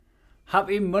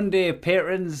Happy Monday,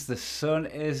 patrons. The sun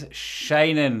is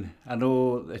shining. I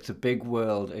know it's a big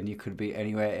world and you could be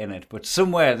anywhere in it, but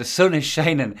somewhere the sun is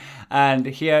shining. And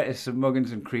here is some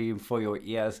muggins and cream for your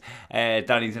ears.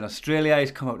 Danny's in Australia.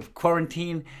 He's come out of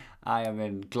quarantine. I am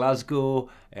in Glasgow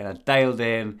and I dialed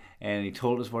in and he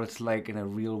told us what it's like in a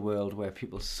real world where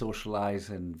people socialise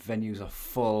and venues are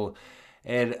full.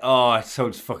 And it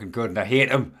sounds fucking good and I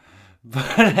hate him.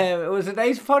 But it was a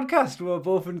nice podcast. We were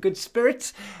both in good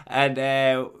spirits. And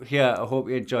I hope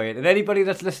you enjoy it. And anybody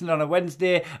that's listening on a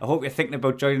Wednesday, I hope you're thinking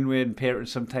about joining me in Patreon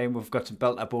sometime. We've got some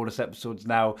belter bonus episodes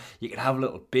now. You can have a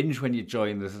little binge when you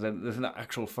join. There's an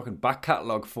actual fucking back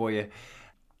catalogue for you.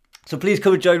 So please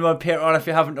come and join me on Patreon if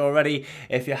you haven't already.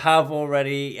 If you have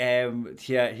already,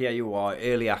 here you are.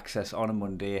 Early access on a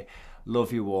Monday.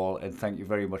 Love you all and thank you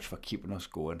very much for keeping us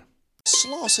going.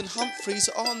 Sloss and Humphreys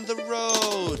on the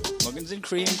road. Muggins and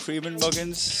cream, cream and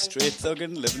muggins, straight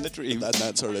thuggin', living the dream. And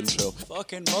that's our intro.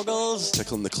 Fucking muggles.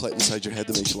 Tickling the clit inside your head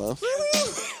that makes you laugh.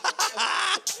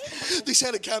 They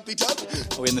said it can't be done.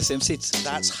 Are we in the same seats?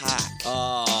 That's hack.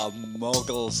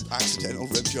 Muggles. Accidental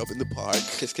rim job in the park.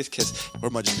 Kiss, kiss, kiss. Or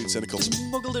am I just being cynical?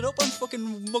 Muggled it up on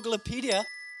fucking Mugglepedia.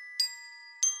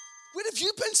 Where have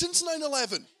you been since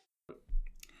 9/11?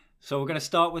 So we're going to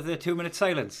start with the 2-minute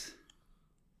silence.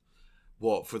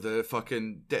 What, for the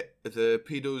fucking the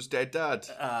pedo's dead dad?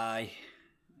 Aye.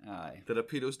 Did a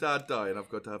pedo's dad die? And I've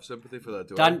got to have sympathy for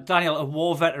that, Daniel, a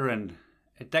war veteran.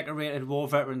 A decorated war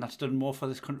veteran that's done more for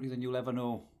this country than you'll ever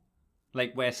know.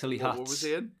 Like, wear silly hats. What war was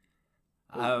he in?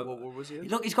 What war was he in?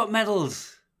 Look, he's got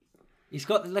medals. He's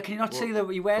got, like, can you not see that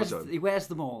he wears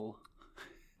them all?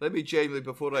 Let me genuinely,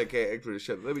 before I get into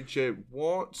shit,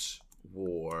 what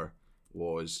war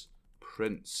was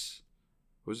Prince?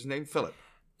 What was his name? Philip?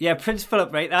 Yeah, Prince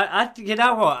Philip, right? You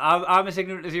know what? I'm as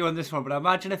ignorant as you on this one, but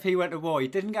imagine if he went to war. He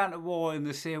didn't get into war in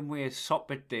the same way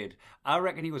Sopwith did. I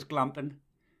reckon he was glamping.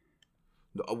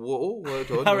 Whoa, I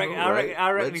don't know. I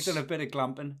reckon he's done a bit of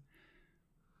glamping.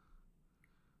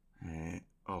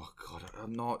 Oh, God,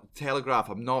 I'm not... Telegraph,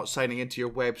 I'm not signing into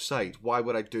your website. Why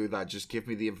would I do that? Just give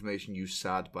me the information, you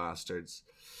sad bastards.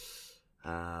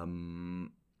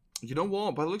 You know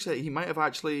what? By the looks of it, he might have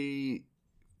actually...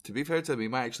 To be fair to him, he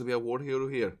might actually be a war hero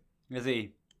here. Is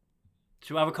he?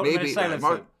 Should we have a couple of minutes silence?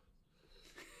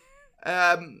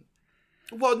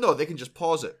 Well, no, they can just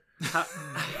pause it. They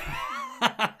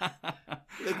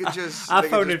can just... I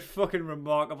found it fucking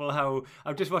remarkable how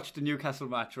I've just watched the Newcastle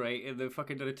match, right? And they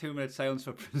fucking did a 2-minute silence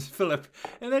for Prince Philip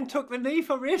and then took the knee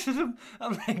for racism.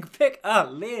 I'm like, pick a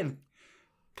lane.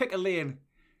 Pick a lane.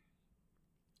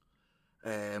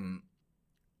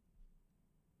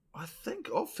 I think,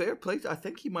 fair play. I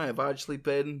think he might have actually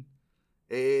been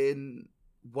in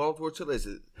World War II. Is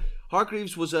it?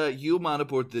 Hargreaves was a yeoman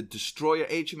aboard the destroyer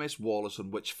HMS Wallace,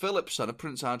 on which Philip, son of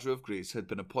Prince Andrew of Grace, had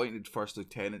been appointed first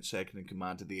lieutenant, second in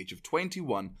command at the age of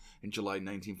 21 in July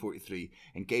 1943.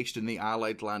 Engaged in the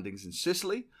Allied landings in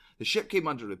Sicily, the ship came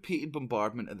under repeated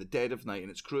bombardment at the dead of night,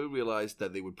 and its crew realised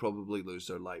that they would probably lose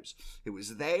their lives. It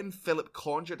was then Philip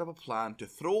conjured up a plan to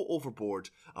throw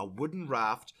overboard a wooden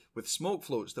raft with smoke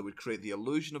floats that would create the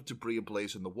illusion of debris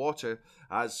ablaze in the water.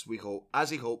 As he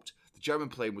hoped, the German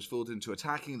plane was fooled into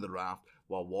attacking the raft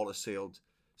while Wallace sailed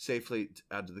safely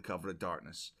under the cover of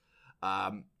darkness.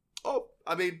 Fair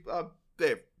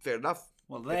enough.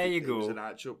 Well, there you go.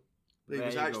 He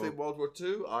was actually in World War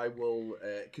II. I will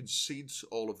concede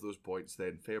all of those points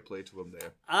then. Fair play to him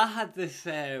there. I had this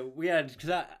weird,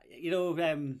 because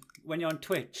when you're on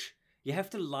Twitch, you have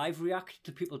to live react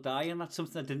to people dying. That's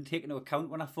something I didn't take into account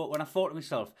when I thought to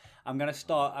myself, I'm gonna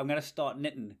start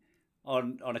knitting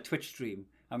on a Twitch stream.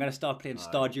 I'm gonna start playing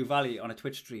Stardew Valley on a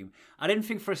Twitch stream. I didn't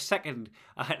think for a second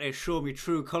I had to show me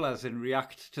true colours and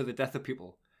react to the death of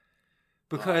people,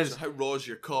 because so how raw's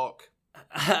your cock?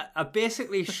 I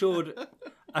basically showed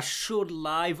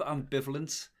live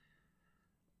ambivalence.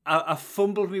 I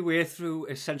fumbled my way through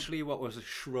essentially what was a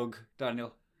shrug,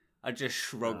 Daniel. I just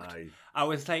shrugged. Aye. I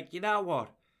was like, you know what?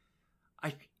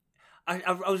 I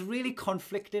was really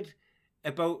conflicted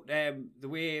about the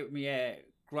way my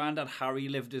granddad Harry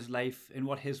lived his life and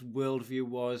what his worldview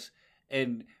was.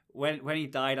 And when he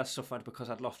died, I suffered because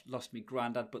I'd lost my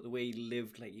granddad. But the way he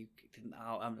lived, like, you didn't.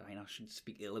 I shouldn't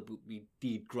speak ill about me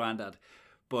deed granddad,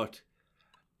 but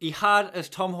he had, as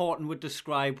Tom Horton would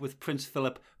describe with Prince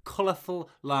Philip,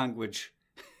 colourful language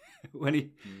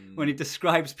when he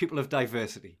describes people of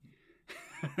diversity.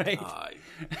 Right? Aye.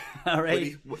 All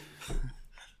right.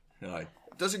 Aye.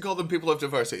 Doesn't call them people of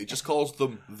diversity. Just calls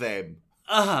them them.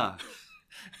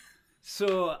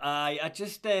 So I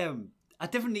just I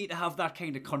didn't need to have that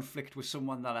kind of conflict with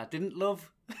someone that I didn't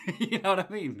love. You know what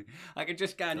I mean? I could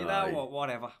just go, you know what,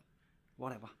 whatever.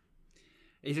 whatever.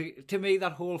 To me,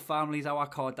 that whole family's our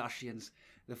Kardashians.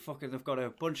 They've got a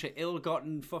bunch of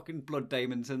ill-gotten fucking blood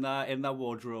diamonds in their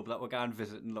wardrobe that we're going to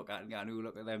visit and look at and going, ooh,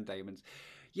 look at them diamonds.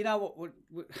 You know what?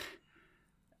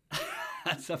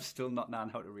 I'm still not knowing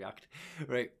how to react.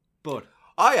 Right, but...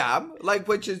 I am.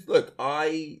 Look,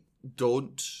 I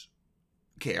don't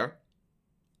care.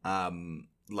 On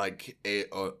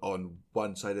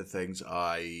one side of things,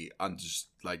 I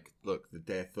understand, look, the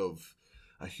death of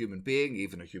a human being,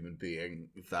 even a human being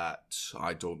that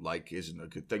I don't like, isn't a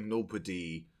good thing.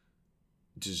 Nobody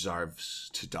deserves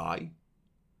to die.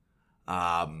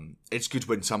 It's good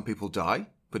when some people die,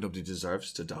 but nobody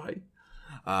deserves to die.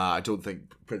 I don't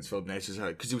think Prince Philip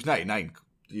necessarily, because he was 99,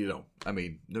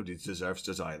 nobody deserves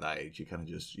to die at that age. You kind of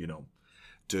just,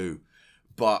 do.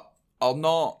 But I'll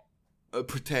not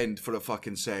pretend for a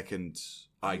fucking second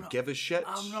give a shit.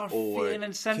 I'm not or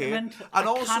feigning sentiment. Care. I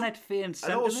cannot feign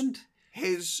sentiment.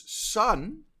 His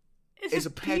son is a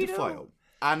pedophile.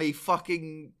 And he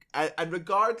fucking... And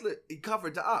regardless... He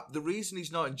covered it up. The reason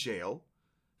he's not in jail...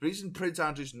 The reason Prince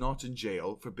Andrew's not in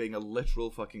jail for being a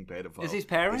literal fucking pedophile... Is his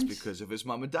parents? Is because of his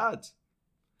mum and dad.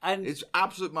 And it's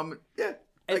absolute mum... Yeah.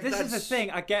 This is the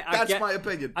thing. That's my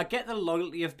opinion. I get the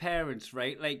loyalty of parents,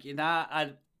 right?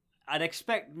 I'd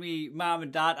expect me mum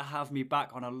and dad to have me back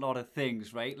on a lot of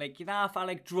things, right? If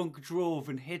I drunk drove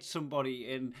and hit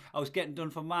somebody and I was getting done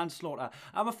for manslaughter,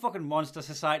 I'm a fucking monster.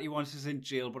 Society wants us in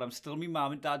jail, but I'm still me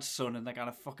mum and dad's son, and they're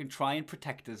gonna fucking try and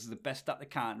protect us the best that they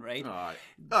can, right? All right.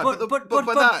 But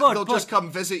they'll just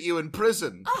come visit you in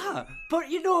prison. But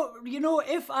you know,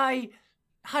 if I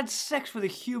had sex with a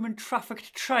human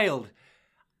trafficked child,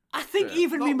 I think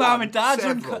even me mum and dad's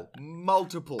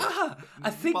multiple. I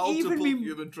think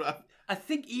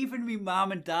even me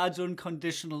mum and dad's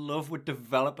unconditional love would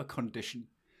develop a condition.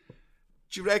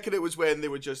 Do you reckon it was when they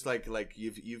were just like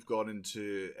you've gone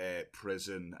into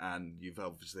prison and you've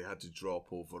obviously had to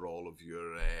drop over all of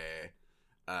your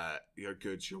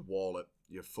goods, your wallet,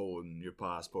 your phone, your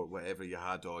passport, whatever you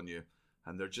had on you,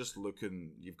 and they're just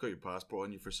looking. You've got your passport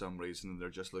on you for some reason, and they're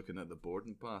just looking at the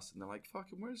boarding pass, and they're like,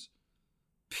 "Fucking where's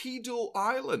Pedo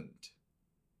Island?"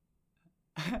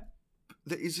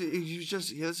 This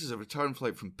is a return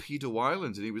flight from Pedo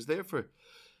Island, and he was there for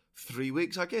 3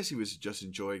 weeks. I guess he was just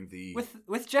enjoying the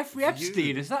with Jeffrey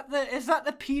Epstein. Is that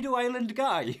the Pedo Island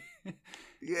guy?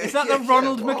 Yeah, is that the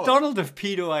Ronald McDonald of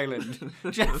Pedo Island?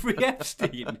 Jeffrey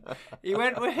Epstein. He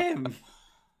went with him.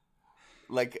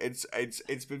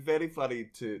 It's been very funny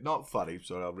not funny,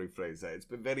 sorry, I'll rephrase that. It's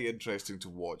been very interesting to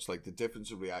watch, the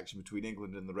difference of reaction between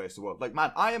England and the rest of the world.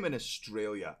 Man, I am in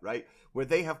Australia, right, where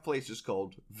they have places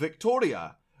called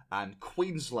Victoria and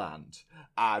Queensland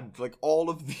and, all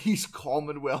of these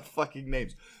Commonwealth fucking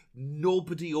names.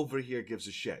 Nobody over here gives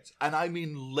a shit. And I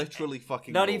mean literally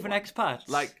fucking Not no even one.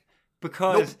 expats?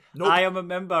 Because nope. I am a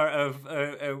member of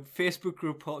a Facebook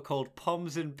group called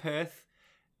Poms in Perth.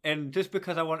 And just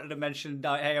because I wanted to mention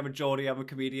that, hey, I'm a Geordie, I'm a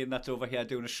comedian that's over here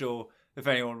doing a show. If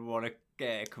anyone would want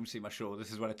to come see my show,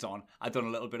 this is when it's on. I've done a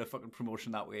little bit of fucking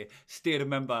promotion that way. Stayed a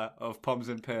member of Poms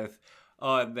in Perth.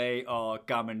 Oh, and they are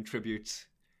gammon tributes.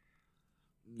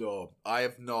 No, I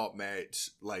have not met,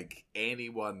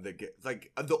 anyone that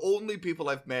the only people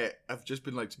I've met have just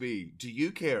been to me, do you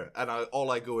care? And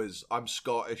all I go is, I'm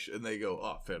Scottish. And they go,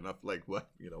 oh, fair enough. What?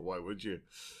 Why would you?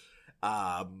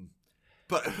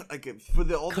 But for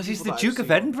the because he's the Duke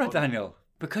of Edinburgh, Daniel.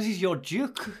 Because he's your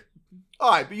Duke.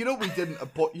 All right, but we didn't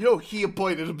appoint. He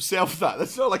appointed himself that.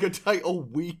 That's not a title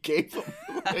we gave him.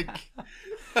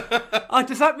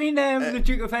 Does that mean the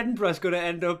Duke of Edinburgh is going to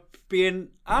end up being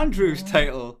Andrew's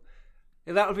title?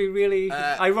 That'll be really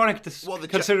ironic,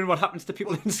 considering what happens to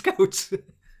people in Scouts.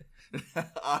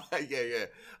 Yeah.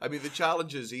 I mean, the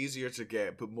challenge is easier to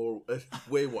get, but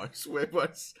way worse.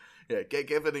 Yeah,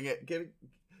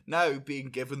 now, being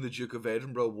given the Duke of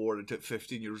Edinburgh award at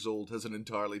 15 years old has an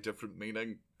entirely different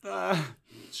meaning.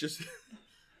 It's just...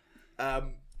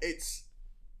 it's...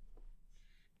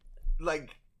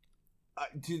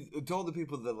 to all the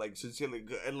people that, sincerely...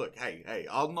 And look, hey,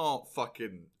 I'll not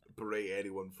fucking berate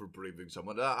anyone for bereaving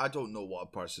someone. I don't know what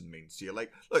a person means to you.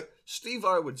 Look, Steve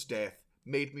Irwin's death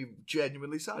made me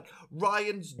genuinely sad.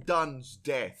 Ryan Dunn's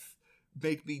death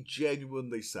make me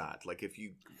genuinely sad. If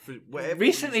you, for whatever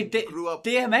recently reason, grew up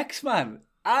DMX, man.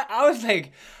 I was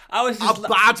just a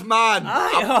bad man.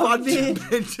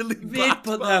 Mentally bad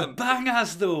but man. The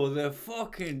bangers though, the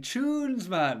fucking tunes,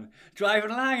 man.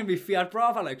 Driving along in me Fiat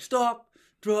Brava, stop,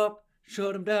 drop,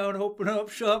 shut him down, open up,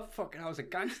 shut. Fucking, I was a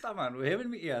gangster, man, with him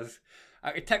in my ears.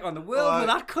 I could take on the world with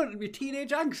that cunt and be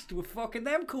teenage angst with fucking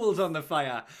them coals on the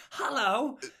fire.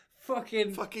 Hello.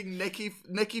 fucking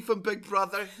Nikki from Big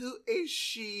Brother. Who is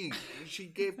she? She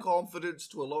gave confidence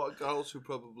to a lot of girls who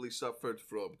probably suffered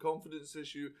from confidence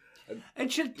issue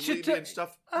and she bulimia and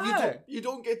stuff. You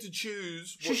don't get to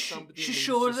choose what somebody means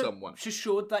to someone. She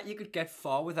showed that you could get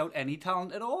far without any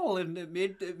talent at all, and it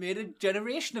made a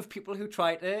generation of people who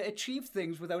try to achieve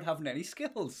things without having any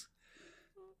skills.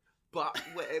 But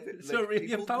whatever, so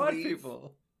really empowered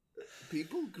people.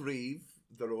 People grieve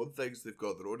their own things. They've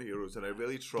got their own heroes, and I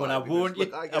really try. But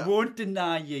I won't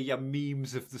deny you your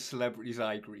memes of the celebrities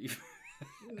I grieve.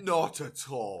 Not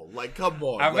at all. Like, come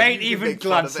on. I might even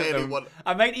glance at them.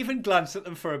 I might even glance at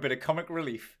them for a bit of comic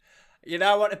relief. You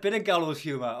know what? A bit of gallows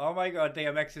humour. Oh my god,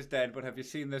 DMX is dead, but have you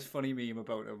seen this funny meme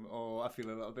about him? Oh, I feel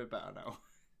a little bit better now.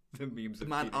 The memes have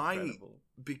been incredible.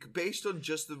 Based on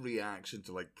just the reaction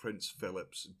to like Prince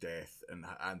Philip's death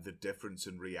and the difference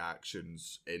in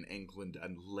reactions in England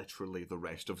and literally the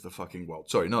rest of the fucking world.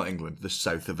 Sorry, not England, the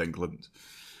south of England.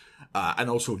 And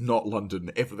also not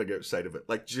London, everything outside of it.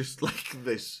 Like, just like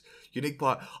this unique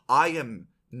part. I am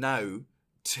now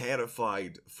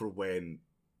terrified for when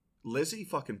Lizzie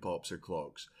fucking pops her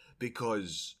clogs,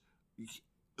 because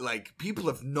like, people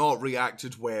have not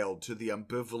reacted well to the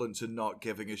ambivalence and not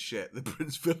giving a shit that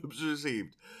Prince Philip's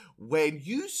received. When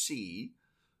you see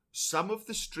some of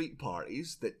the street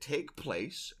parties that take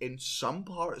place in some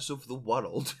parts of the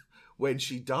world when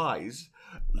she dies,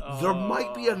 there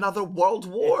might be another world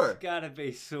war. It's gotta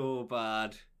be so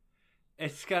bad.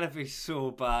 It's gotta be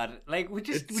so bad. Like,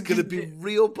 it's gonna be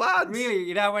real bad. Really,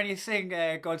 you know, when you sing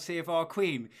God Save Our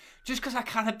Queen, just because I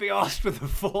can't be arsed with the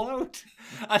fallout,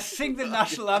 I sing the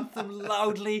national anthem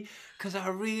loudly because I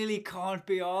really can't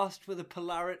be arsed with the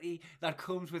polarity that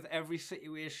comes with every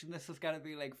situation. This has gotta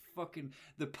be like fucking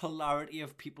the polarity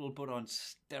of people, but on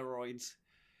steroids.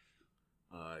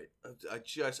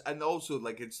 And also,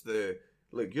 like, it's the,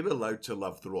 like, you're allowed to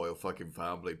love the royal fucking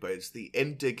family, but it's the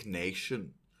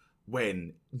indignation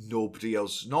when nobody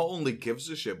else not only gives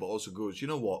a shit, but also goes, you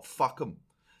know what, fuck them.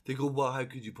 They go, well, how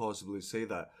could you possibly say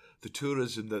that? The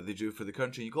tourism that they do for the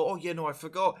country. You go, oh yeah, no, I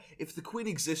forgot. If the Queen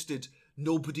existed,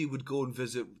 nobody would go and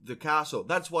visit the castle.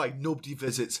 That's why nobody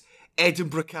visits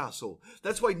Edinburgh Castle.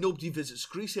 That's why nobody visits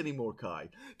Greece anymore, Kai.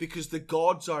 Because the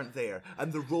gods aren't there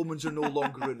and the Romans are no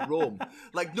longer in Rome.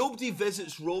 Like, nobody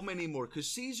visits Rome anymore because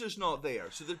Caesar's not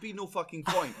there, so there'd be no fucking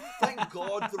point. Thank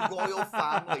God the royal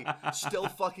family still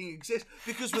fucking exists,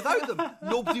 because without them,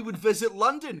 nobody would visit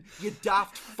London, you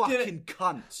daft fucking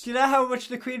cunts. Do you know how much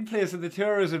the Queen plays in the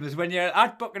tourism is when you're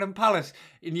at Buckingham Palace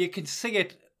and you can see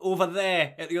it over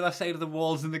there at the other side of the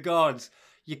walls and the guards?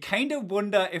 You kind of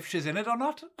wonder if she's in it or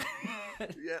not.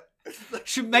 Yeah.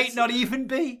 She might not even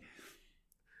be.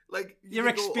 Like, your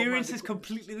experience is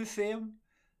completely the same.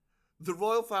 The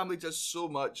royal family does so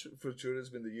much for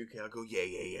tourism in the UK. I go,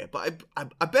 yeah. But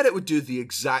I bet it would do the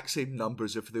exact same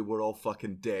numbers if they were all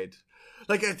fucking dead.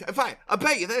 Like, in fact, I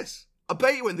bet you this. I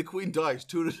bet you when the Queen dies,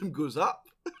 tourism goes up.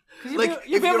 Like,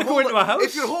 you'd be able to go into a house.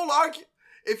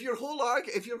 If your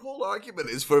whole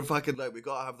argument is for fucking, like, we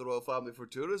gotta have the royal family for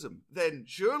tourism, then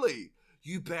surely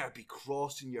you better be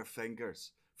crossing your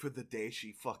fingers for the day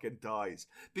she fucking dies,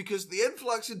 because the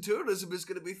influx in tourism is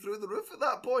going to be through the roof at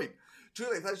that point.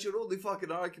 Truly, if that's your only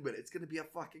fucking argument, it's going to be a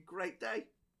fucking great day.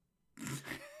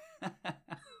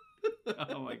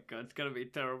 Oh my god, it's going to be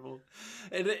terrible.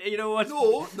 And you know what?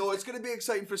 No, it's going to be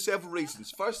exciting for several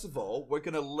reasons. First of all, we're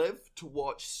going to live to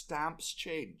watch stamps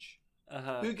change.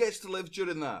 Who gets to live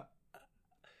during that?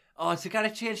 Oh, so got to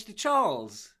change to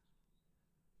Charles.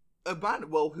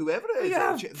 Well, whoever it is.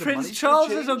 Yeah, Prince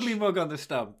Charles's ugly mug on the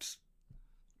stamps.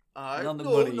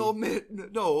 No.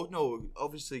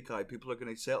 Obviously, Kai, people are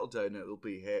going to settle down. It'll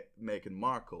be Meghan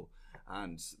Markle,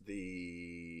 and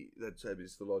that's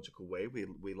the logical way.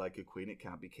 We like a queen. It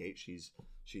can't be Kate. She's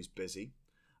busy.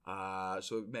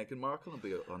 So Meghan Markle will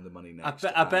be on the money next.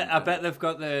 I bet they've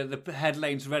got the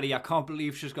headlines ready. I can't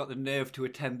believe she's got the nerve to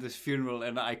attend this funeral,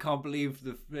 and I can't believe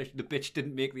the bitch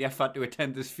didn't make the effort to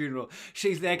attend this funeral.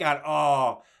 She's there going,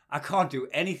 oh, I can't do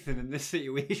anything in this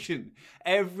situation.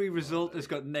 Every result has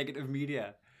got negative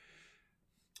media.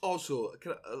 Also,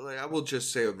 I will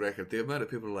just say on record, the amount of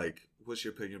people are like, what's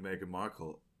your opinion on Meghan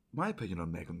Markle? My opinion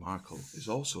on Meghan Markle is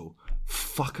also,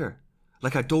 fuck her.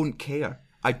 Like, I don't care.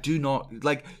 I do not,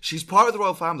 like, she's part of the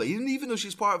royal family. Even though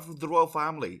she's part of the royal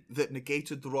family that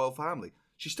negated the royal family,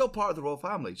 she's still part of the royal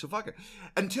family, so fuck her.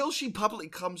 Until she publicly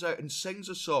comes out and sings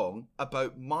a song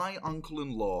about my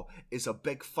uncle-in-law is a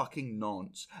big fucking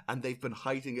nonce, and they've been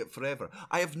hiding it forever.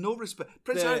 I have no respect.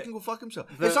 Prince Harry can go fuck himself.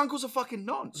 His uncle's a fucking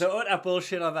nonce. The utter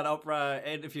bullshit on that Oprah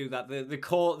interview, that the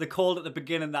call at the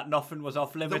beginning that nothing was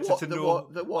off limits.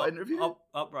 The what interview?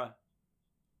 Oprah.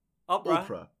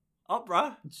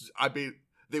 Opera? I mean,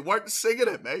 they weren't singing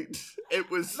it, mate. It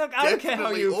was Look, I don't care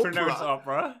how you definitely pronounce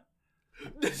opera.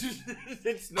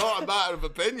 It's not a matter of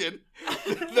opinion.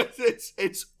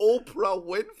 It's Oprah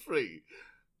Winfrey.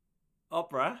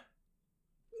 Opera?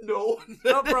 No.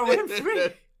 Oprah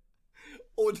Winfrey?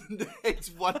 Oh, it's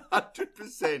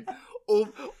 100%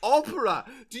 opera.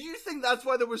 Do you think that's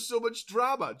why there was so much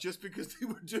drama? Just because they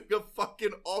were doing a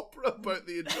fucking opera about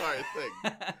the entire thing?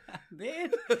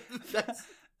 Mate,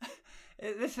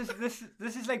 this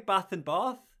is like Bath and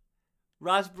Bath,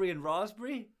 raspberry and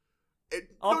raspberry.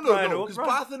 No, because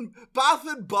Bath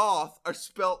and Bath are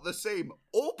spelt the same.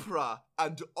 Opera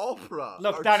and opera.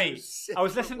 Look, Danny, I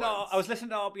was listening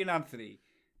to Opie and Anthony.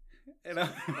 You know.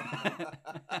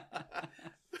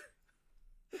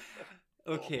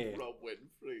 Okay. Oprah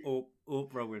Winfrey.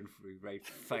 Oprah Winfrey, right?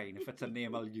 Fine. If it's a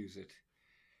name, I'll use it.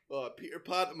 Oh, Peter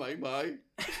Pantomime, aye.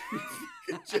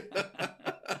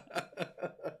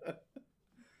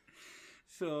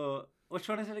 So, which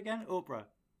one is it again? Oprah.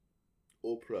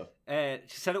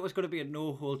 She said it was going to be a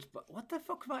no holds. But what the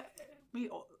fuck am I? Me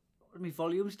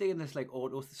volumes doing this like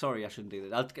auto. Sorry, I shouldn't do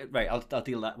that. I'll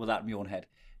deal with that in my own head.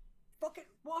 Fucking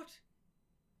what?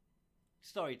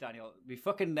 Sorry, Daniel. Me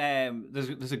fucking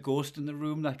there's a ghost in the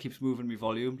room that keeps moving me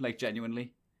volume, like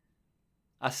genuinely.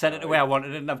 I set it the way I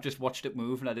wanted it, and I've just watched it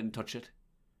move, and I didn't touch it.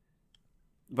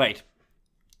 Right.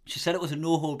 She said it was a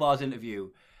no hold bars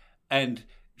interview, and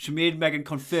she made Megan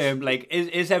confirm, like,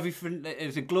 is everything,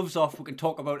 is the gloves off, we can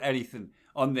talk about anything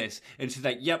on this. And she's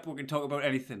like, yep, we can talk about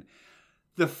anything.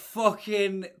 The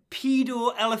fucking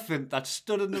pedo elephant that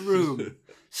stood in the room,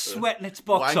 sweating its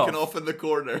box wanking off in the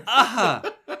corner.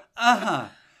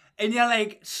 And you're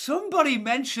like, somebody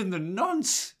mentioned the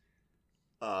nonce.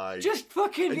 Just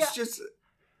fucking... It's just...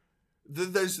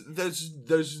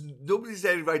 There's nobody's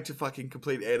any right to fucking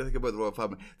complain anything about the royal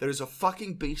family. There is a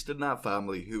fucking beast in that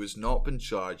family who has not been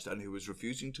charged and who is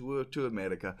refusing to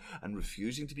America and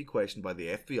refusing to be questioned by the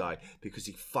FBI because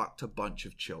he fucked a bunch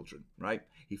of children, right?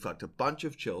 He fucked a bunch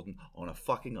of children on a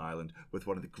fucking island with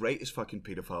one of the greatest fucking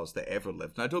pedophiles that ever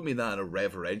lived. And I don't mean that in a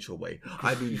reverential way.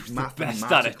 I mean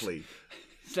mathematically.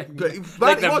 But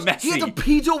he had a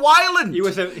pedo island. He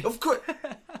was of course.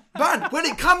 Man, when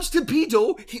it comes to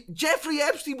pedo, Jeffrey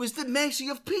Epstein was the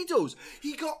Messi of pedos.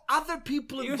 He got other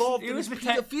people involved in his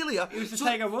pedophilia so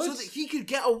that he could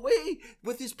get away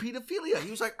with his pedophilia. He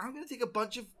was like, I'm going to take a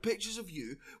bunch of pictures of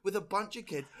you with a bunch of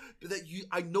kids that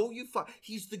I know you fuck.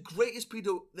 He's the greatest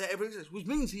pedo that ever exists, which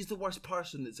means he's the worst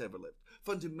person that's ever lived.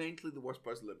 Fundamentally the worst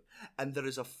person living. And there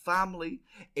is a family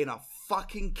in a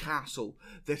fucking castle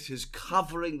that is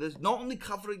covering this, not only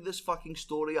covering this fucking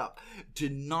story up,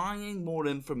 denying more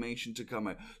information to come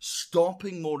out,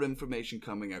 stopping more information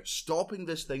coming out, stopping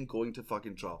this thing going to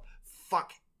fucking trial.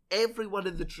 Fuck everyone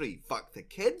in the tree. Fuck the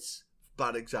kids.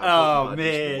 Bad example. Oh,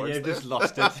 man, you just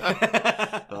lost it.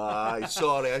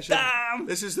 Sorry. I should. Damn!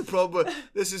 This is the problem.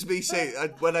 This is me saying,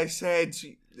 when I said,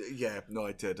 yeah, no,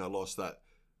 I did. I lost that.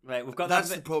 Right, we've got That's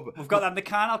that. the problem. We've got that in the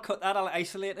can. I'll cut that. I'll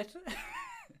isolate it.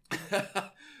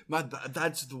 Man,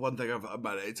 that's the one thing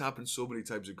man, it's happened so many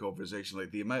times in conversation.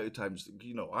 Like the amount of times,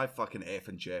 I fucking F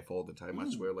and Jeff all the time. I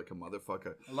swear like a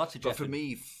motherfucker. Lots of But for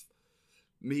me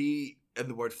and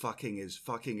the word fucking is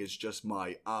just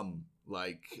my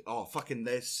like, oh, fucking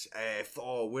this,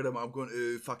 where am I? I'm going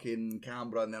to fucking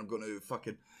Canberra and then I'm going to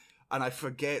fucking, and I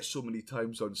forget so many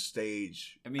times on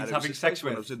stage. It means having sex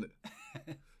with.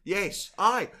 Yes,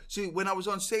 see, when I was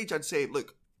on stage, I'd say,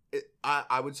 look,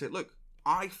 I would say, look,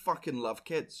 I fucking love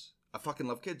kids. I fucking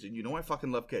love kids, and I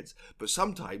fucking love kids. But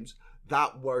sometimes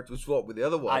that word was what with the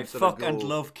other ones. I fucking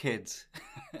love kids.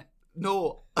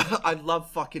 No, I love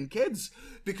fucking kids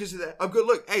because I'm going,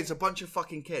 look, hey, it's a bunch of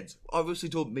fucking kids. Obviously,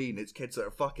 don't mean it's kids that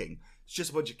are fucking. It's just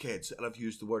a bunch of kids, and I've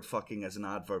used the word fucking as an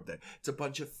adverb there. It's a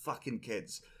bunch of fucking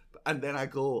kids, and then I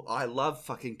go, I love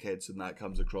fucking kids, and that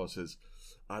comes across as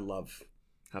I love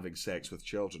having sex with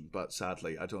children. But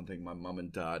sadly, I don't think my mum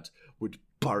and dad would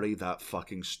bury that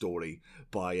fucking story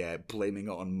by blaming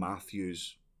it on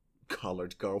Matthew's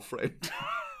coloured girlfriend.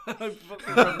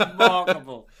 Fucking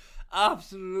remarkable.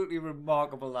 Absolutely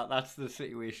remarkable that that's the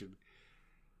situation.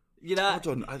 You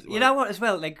know what as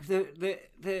well, like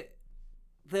the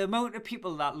amount of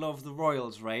people that love the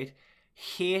Royals, right,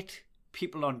 hate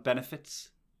people on benefits.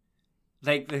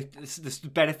 Like the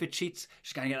benefit sheets,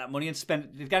 she's gonna get that money and spend.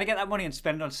 They've got to get that money and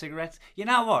spend it on cigarettes. You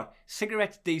know what?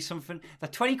 Cigarettes do something. The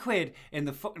 20 quid in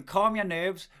the fucking calm your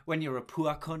nerves when you're a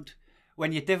poor cunt,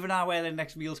 when you divvy out where the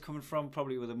next meal's coming from,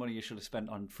 probably with the money you should have spent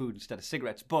on food instead of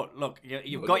cigarettes. But look,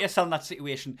 you've got yourself in that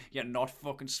situation. You're not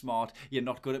fucking smart. You're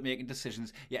not good at making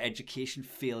decisions. Your education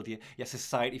failed you. Your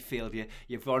society failed you.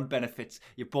 You've earned benefits.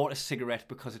 You bought a cigarette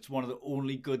because it's one of the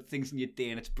only good things in your day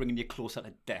and it's bringing you closer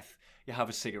to death. You have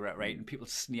a cigarette, right? And people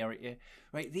sneer at you.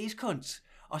 Right? These cunts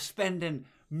are spending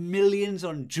millions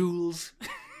on jewels.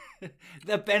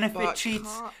 They're benefit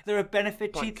cheats. They're a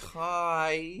benefit cheat.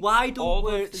 Why don't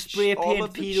we spray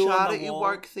paint pedo on the wall?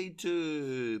 Work they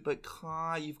do, but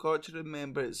Kai, you've got to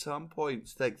remember at some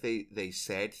points, like they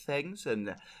said things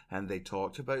and they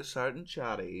talked about certain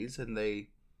charities and they,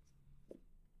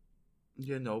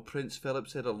 Prince Philip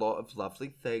said a lot of lovely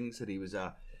things and he was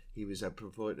a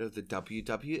promoter of the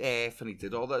WWF and he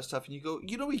did all that stuff and you go,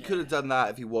 he could have done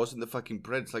that if he wasn't the fucking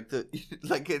prince. He could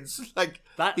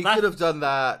have done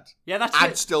that. Yeah, that's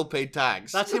and still paid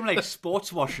tax. That's him like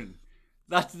sports washing.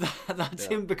 That's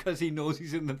him because he knows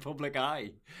he's in the public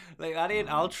eye. Like that ain't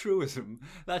altruism.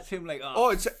 That's him like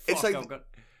it's like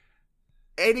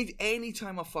any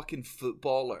time a fucking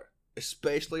footballer,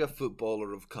 especially a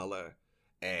footballer of colour,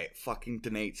 fucking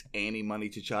donates any money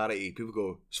to charity, people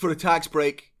go, it's for a tax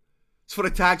break. It's for a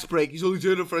tax break. He's only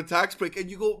doing it for a tax break. And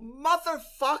you go,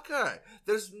 motherfucker,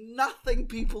 there's nothing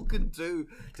people can do.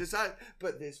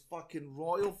 But this fucking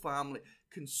royal family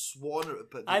can swan it.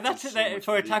 But that's it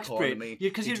for a tax break.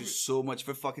 Because you do so much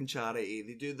for fucking charity.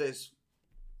 They do this.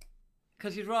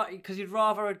 Because you'd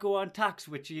rather it go on tax,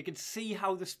 which you can see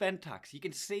how they spend tax. You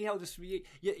can see how it's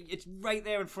right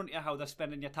there in front of you how they're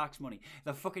spending your tax money.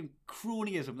 The fucking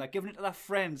cronyism. They're giving it to their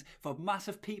friends for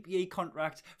massive PPE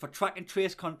contracts, for track and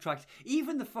trace contracts.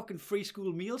 Even the fucking free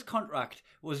school meals contract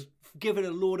was giving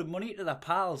a load of money to their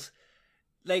pals.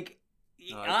 Like,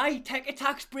 I take a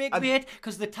tax break, mate,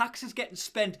 because the tax is getting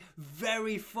spent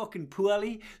very fucking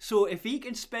poorly. So if he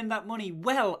can spend that money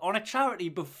well on a charity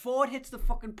before it hits the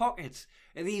fucking pockets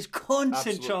of these cunts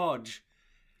in charge,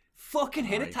 fucking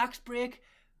hit a tax break,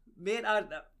 mate.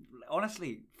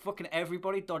 Honestly, fucking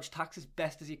everybody dodge tax as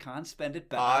best as you can. Spend it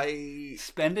better.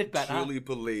 Spend it better. I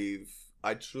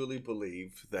truly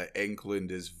believe that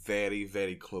England is very,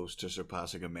 very close to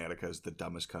surpassing America as the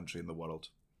dumbest country in the world.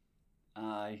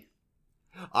 Aye.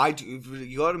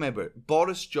 You gotta remember,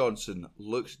 Boris Johnson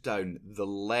looked down the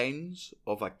lens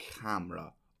of a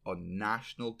camera on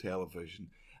national television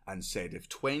and said, if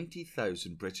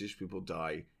 20,000 British people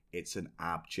die, it's an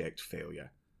abject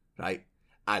failure, right?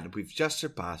 And we've just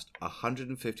surpassed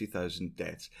 150,000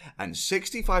 deaths, and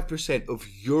 65% of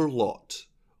your lot,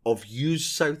 of you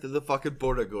south of the fucking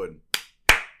border going,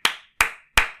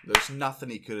 there's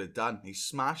nothing he could have done. He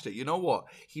smashed it. You know what?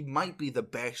 He might be the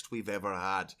best we've ever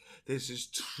had. This is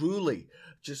truly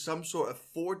just some sort of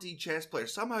 4D chess player.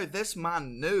 Somehow this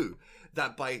man knew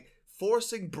that by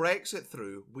forcing Brexit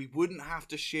through, we wouldn't have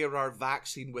to share our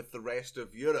vaccine with the rest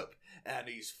of Europe. And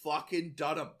he's fucking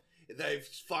done him.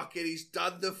 He's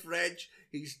done the French.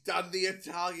 He's done the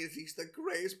Italians. He's the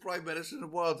greatest Prime Minister in the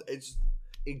world. It's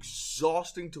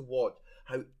exhausting to watch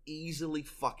how easily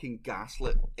fucking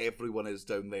gaslit everyone is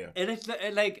down there. And it's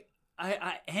like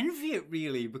I envy it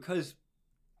really, because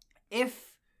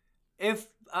if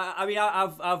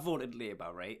I've voted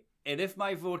Labour, right? And if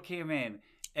my vote came in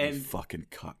and you fucking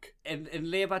cuck, and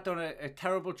Labour done a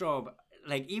terrible job,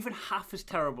 like even half as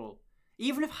terrible,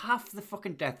 even if half the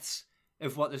fucking deaths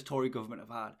of what this Tory government have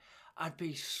had, I'd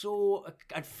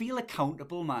feel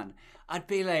accountable, man. I'd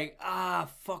be like,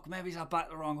 fuck, maybe I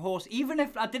backed the wrong horse. Even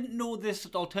if I didn't know this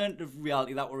alternative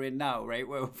reality that we're in now, right,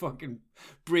 where we fucking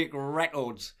break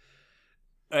records,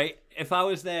 right? If I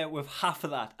was there with half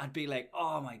of that, I'd be like,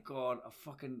 oh my God, I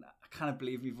can't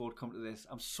believe my vote come to this.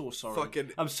 I'm so sorry.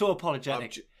 I'm so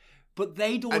apologetic. But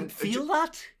they don't feel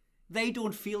that. They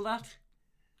don't feel that.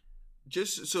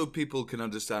 Just so people can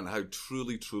understand how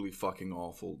truly, truly fucking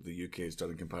awful the UK has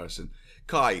done in comparison.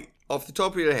 Kai, off the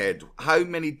top of your head, how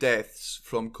many deaths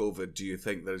from COVID do you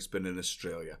think there's been in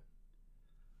Australia?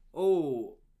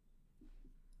 Oh,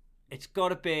 it's got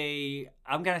to be,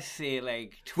 I'm going to say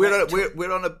like...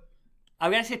 We're on a...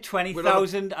 I'm going to say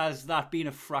 20,000 as that being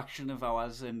a fraction of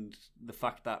ours, and the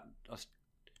fact that...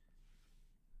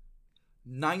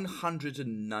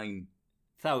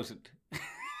 909,000.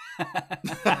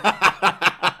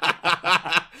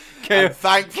 And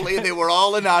thankfully they were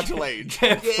all in Adelaide.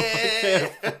 Yeah.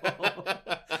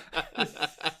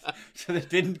 So they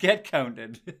didn't get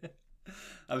counted.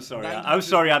 I'm sorry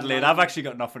Adelaide. I've actually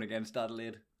got nothing against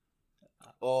Adelaide.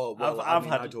 Oh well,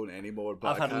 I don't anymore.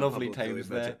 But I've had lovely times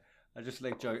there. I just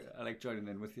like joining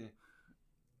in with you.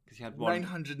 Because you had one.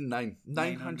 909.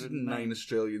 909 909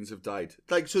 Australians have died.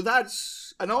 Like, so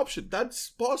that's an option. That's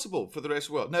possible for the rest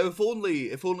of the world. Now, if only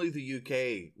the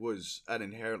UK was an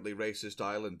inherently racist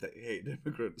island that hated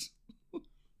immigrants.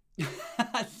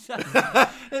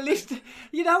 At least,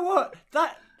 you know what?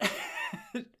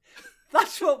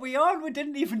 That's what we are. We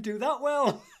didn't even do that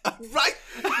well. Right?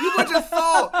 You would have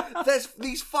thought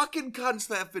these fucking cunts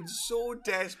that have been so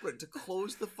desperate to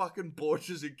close the fucking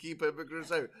borders and keep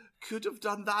immigrants out could have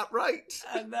done that right.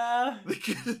 And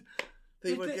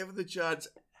They were given the chance.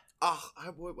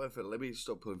 Let me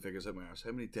stop pulling figures out my arse.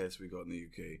 How many deaths we got in the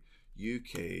UK?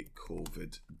 UK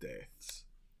COVID deaths.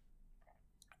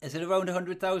 is it around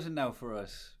 100,000 now for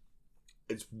us?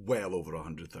 It's well over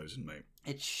 100,000, mate.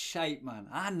 It's shite, man.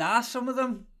 Some of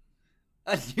them.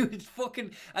 I knew it's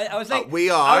fucking. I was like, we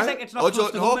are. I was like, it's not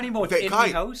close to home anymore. It's in my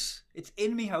house. It's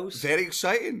in my house. Very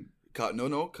exciting.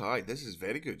 No, Kai, this is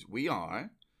very good. We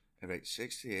are about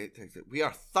 68. We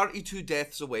are 32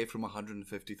 deaths away from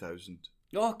 150,000.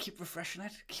 Oh, keep refreshing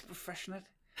it.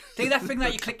 Do that thing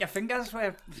that you click your fingers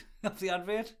where off the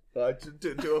advert.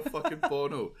 Do a fucking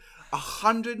porno.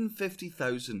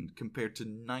 150,000 compared to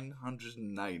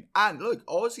 909. And look,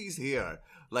 Aussies here,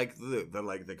 like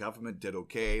the government did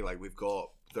okay. Like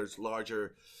there's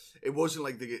larger. It wasn't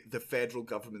like the federal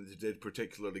government that did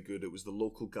particularly good. It was the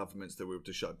local governments that were able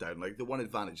to shut down. Like the one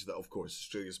advantage that, of course,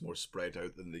 Australia's more spread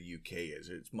out than the UK is.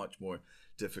 It's much more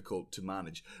difficult to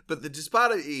manage. But the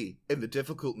disparity in the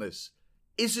difficultness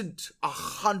isn't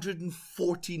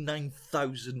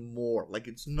 149,000 more. Like,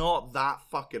 it's not that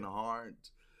fucking hard.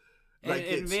 Like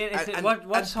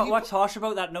what's harsh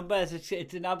about that number is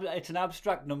it's an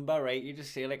abstract number, right? You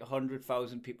just say like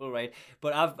 100,000 people, right?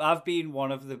 But I've been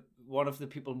one of the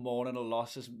people mourning a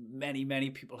loss, as many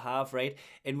people have, right?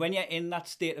 And when you're in that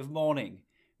state of mourning,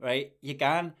 right,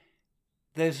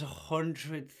 there's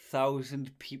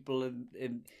 100,000 people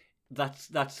in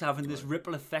that's having this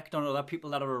ripple effect on other people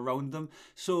that are around them.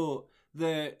 So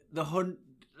the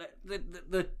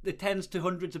tens to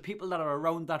hundreds of people that are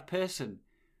around that person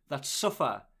that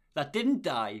suffer, that didn't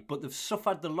die, but they've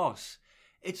suffered the loss.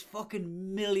 It's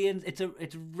fucking millions.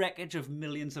 It's wreckage of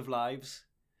millions of lives.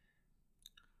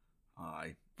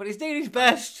 Aye. But he's doing his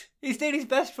best. He's doing his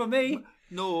best for me.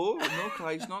 No,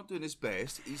 Kai's not doing his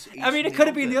best. He's I mean, it could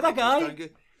have been the other guy.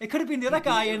 It could have been the other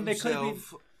guy, and it could have been.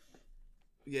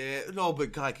 Yeah, no,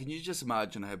 but Kai, can you just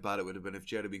imagine how bad it would have been if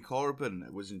Jeremy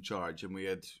Corbyn was in charge and we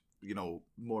had,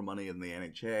 more money in the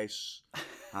NHS,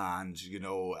 and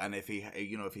and if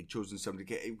he'd chosen somebody to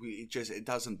get it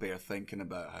doesn't bear thinking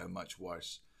about how much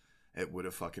worse it would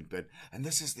have fucking been. And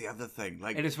this is the other thing,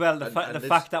 like, and as well, the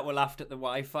fact that we're laughed at the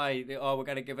Wi-Fi. We're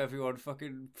going to give everyone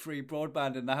fucking free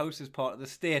broadband in the house as part of the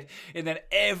state, and then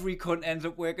every cunt ends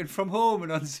up working from home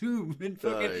and on Zoom, and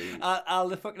fucking all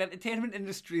the fucking entertainment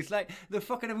industries. Like, the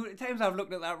fucking amount of times I've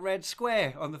looked at that red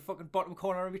square on the fucking bottom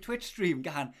corner of my Twitch stream,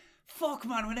 going, "Fuck,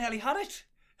 man, we nearly had it."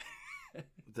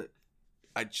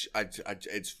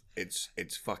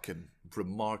 It's fucking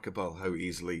remarkable how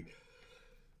easily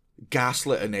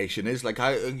gaslit a nation is. Like,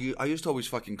 I used to always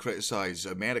fucking criticize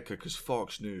America because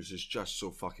Fox News is just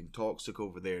so fucking toxic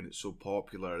over there, and it's so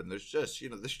popular, and there's just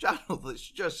this channel that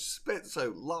just spits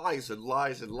out lies and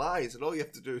lies and lies, and all you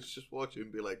have to do is just watch it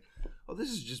and be like, oh, this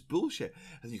is just bullshit.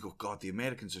 And you go, God, the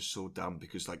Americans are so dumb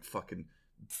because like fucking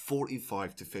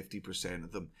 45 to 50%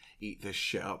 of them eat this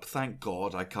shit up. Thank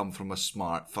God I come from a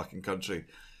smart fucking country.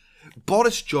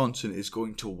 Boris Johnson is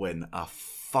going to win a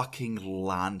fucking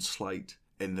landslide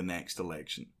in the next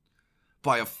election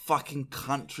by a fucking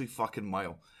country fucking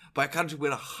mile. By a country where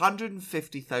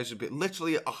 150,000 people,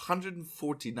 literally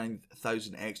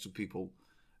 149,000 extra people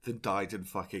than died in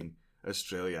fucking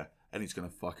Australia. And he's going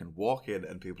to fucking walk in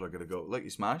and people are going to go, look, he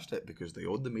smashed it, because they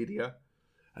own the media.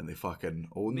 And they fucking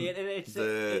own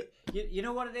you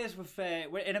know what it is with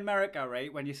in America,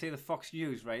 right? When you say the Fox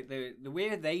News, right? The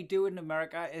way they do it in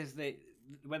America is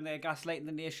when they're gaslighting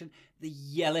the nation, they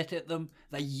yell it at them.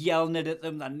 They're yelling it at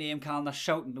them. They're name calling. They're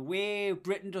shouting. The way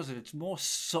Britain does it, it's more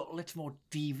subtle. It's more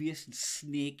devious and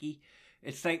snaky.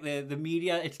 It's like the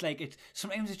media. It's like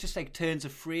sometimes it's just like turns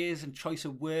of phrase and choice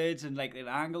of words and like an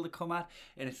angle to come at,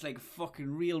 and it's like fucking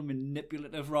real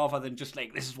manipulative rather than just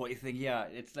like, this is what you think. Yeah,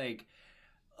 it's like.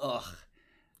 Ugh.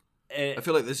 I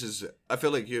feel like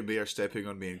you and me are stepping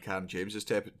on me and Cam James's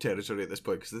territory at this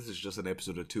point, because this is just an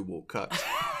episode of Two Woke Cuts.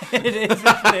 It is.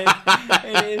 But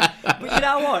you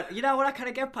know what? I kind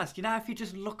of get past. If you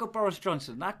just look at Boris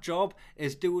Johnson, that job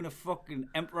is doing a fucking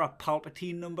Emperor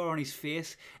Palpatine number on his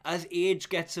face. As age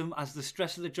gets him, as the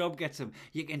stress of the job gets him,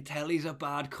 you can tell he's a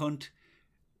bad cunt.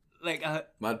 Like,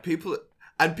 man, people.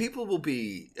 And people will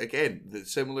be, again, the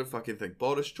similar fucking thing.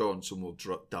 Boris Johnson will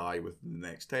die within the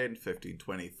next 10, 15,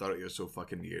 20, 30 or so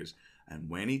fucking years. And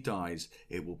when he dies,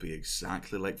 it will be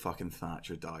exactly like fucking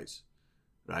Thatcher dies.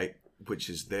 Right? Which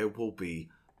is there will be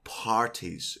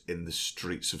parties in the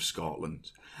streets of Scotland.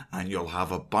 And you'll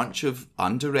have a bunch of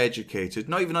undereducated,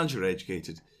 not even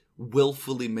undereducated,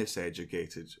 willfully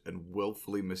miseducated and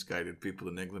willfully misguided people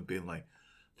in England being like,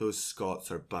 those Scots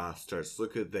are bastards.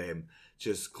 Look at them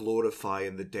just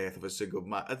glorifying the death of a single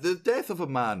man. The death of a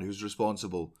man who's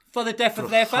responsible for the death of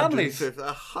their families.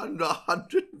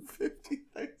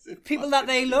 150,000 people that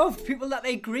they loved, people that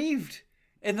they grieved.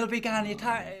 And they'll be going,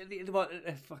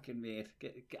 fucking mate.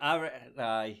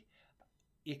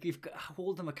 You've got to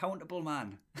hold them accountable,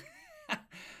 man.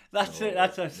 That's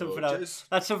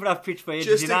something I've preached for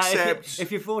ages. Just accept.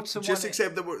 If you vote someone, just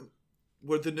accept that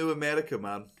we're the new America,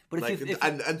 man. But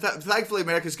thankfully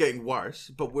America's getting worse,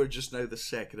 but we're just now the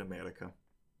second America.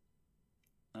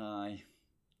 Aye.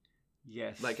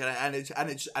 Yes. And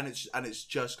it's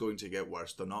just going to get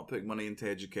worse. They're not putting money into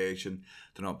education.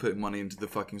 They're not putting money into the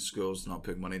fucking schools. They're not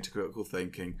putting money into critical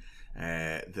thinking.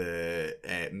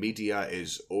 The media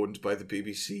is owned by the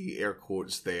BBC, air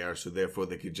quotes there, so therefore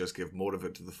they could just give more of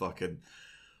it to the fucking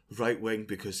right wing,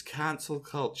 because cancel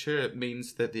culture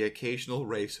means that the occasional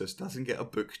racist doesn't get a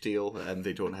book deal and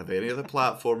they don't have any other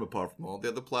platform apart from all the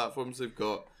other platforms they've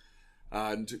got.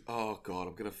 And oh god,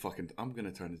 I'm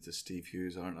gonna turn into Steve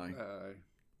Hughes, aren't I?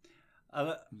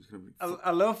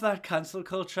 I love that cancel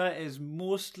culture is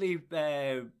mostly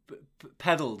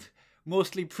peddled,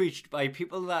 mostly preached by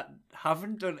people that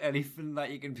haven't done anything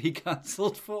that you can be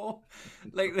cancelled for.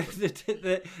 Like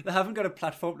they haven't got a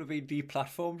platform to be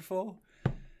deplatformed for.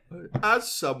 As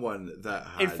someone that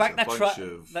has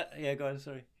go on,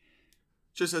 sorry.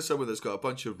 Just as someone that's got a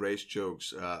bunch of race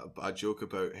jokes, I joke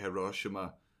about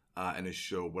Hiroshima in his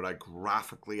show where I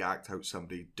graphically act out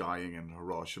somebody dying in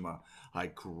Hiroshima. I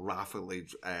graphically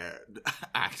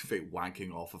activate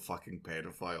wanking off a fucking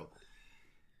pedophile.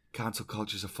 Cancel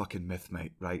culture's a fucking myth,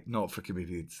 mate, right? Not for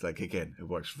comedians. Like, again, it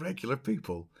works for regular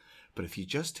people. But if you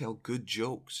just tell good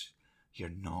jokes, you're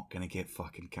not going to get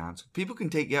fucking cancelled. People can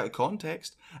take you out of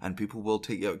context, and people will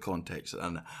take you out of context.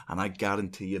 And I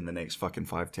guarantee you in the next fucking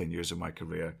 5-10 years of my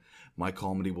career, my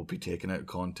comedy will be taken out of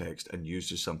context and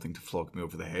used as something to flog me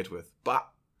over the head with. But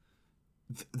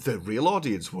the real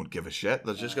audience won't give a shit.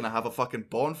 They're just going to have a fucking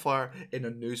bonfire in a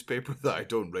newspaper that I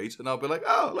don't read. And I'll be like,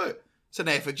 oh, look, it's an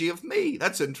effigy of me.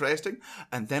 That's interesting.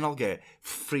 And then I'll get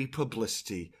free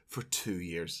publicity for 2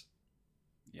 years.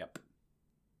 Yep.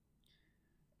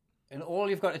 And all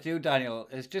you've got to do, Daniel,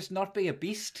 is just not be a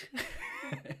beast.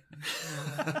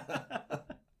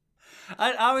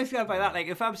 I always feel by that. Like,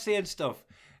 if I'm saying stuff,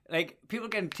 like, people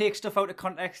can take stuff out of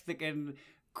context. They can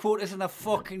quote us in a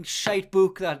fucking shite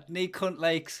book that Nee cunt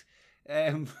likes.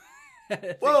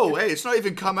 Whoa, hey, it's not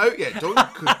even come out yet. Don't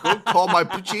call my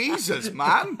Jesus,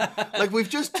 man. Like, we've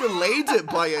just delayed it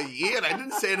by a year. I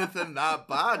didn't say anything that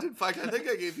bad. In fact, I think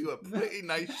I gave you a pretty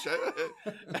nice shout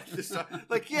at the start.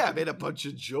 Like, yeah, I made a bunch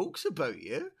of jokes about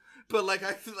you, but like,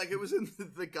 I feel like it was in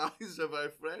the guise of our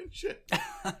friendship.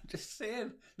 I'm just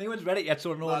saying. No one's read it yet,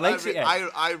 so no one likes it yet.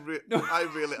 I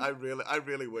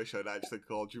really wish I'd actually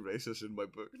called you racist in my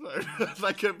book.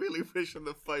 Like, I really wish in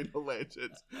the final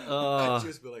legend, I'd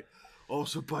just be like, oh,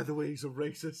 so by the way, he's a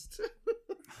racist.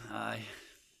 Aye.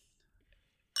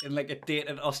 In like a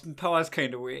dated Austin Powers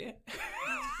kind of way.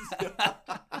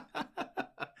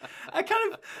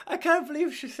 I can't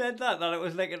believe she said that it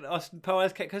was like an Austin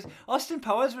Powers, because Austin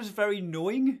Powers was very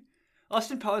knowing.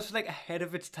 Austin Powers was like ahead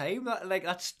of its time.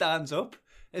 That stands up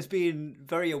as being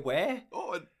very aware.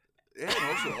 Oh, and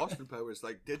also Austin Powers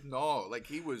did not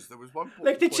there was one point.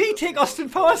 Like, did she take Austin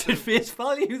Powers at face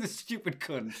value? The stupid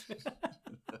cunt.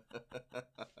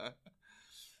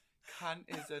 Cunt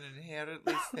is an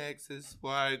inherently sexist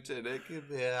word, and it can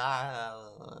be.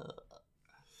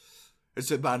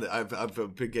 It's a man. I've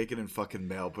been gigging in fucking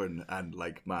Melbourne, and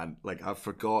I've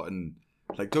forgotten.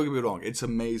 Like, don't get me wrong, it's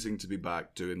amazing to be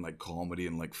back doing comedy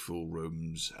in full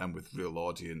rooms and with real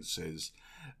audiences,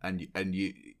 and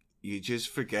you just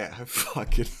forget how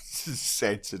fucking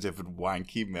sensitive and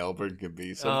wanky Melbourne can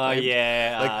be sometimes. Oh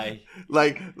yeah,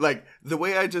 like the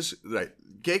way I just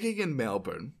gigging in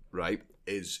Melbourne, right,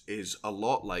 is a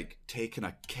lot like taking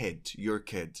your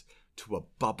kid to a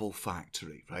bubble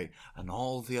factory, right? And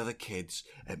all the other kids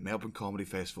at Melbourne Comedy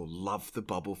Festival love the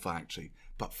bubble factory,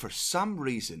 but for some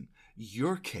reason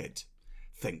your kid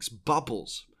thinks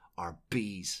bubbles are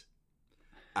bees.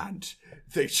 And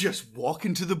they just walk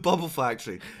into the bubble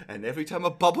factory, and every time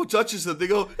a bubble touches them, they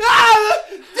go, ah!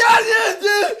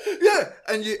 Yeah,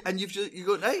 and you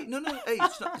go, hey, no, hey,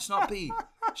 it's not pee.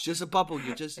 It's just a bubble.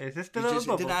 Is this the you little just, it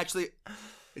bubble? didn't actually.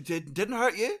 It didn't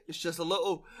hurt you. It's just a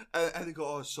little, and they go,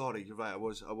 "Oh, sorry, you're right. I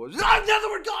was. Ah, the other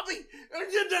one got me."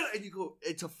 And you go,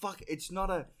 "It's a fuck. It's not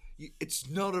a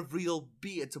real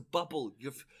bee. It's a bubble.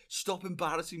 Stop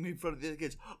embarrassing me in front of the other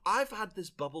kids." I've had this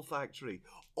bubble factory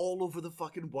all over the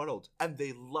fucking world, and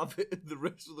they love it in the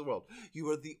rest of the world. You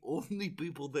are the only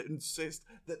people that insist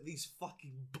that these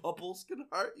fucking bubbles can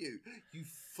hurt you. You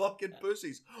fucking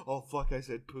pussies. Oh fuck! I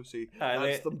said pussy.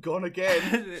 That's them gone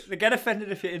again. They get offended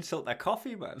if you insult their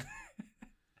coffee, man.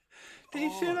 Did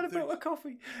you say that about my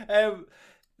coffee?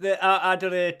 I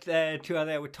done a tour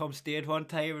there with Tom Stade one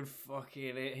time, and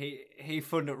fucking he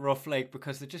found it rough, like,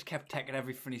 because they just kept taking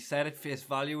everything he said at face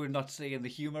value and not seeing the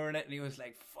humour in it, and he was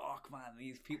like, "Fuck, man,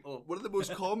 these people." One of the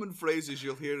most common phrases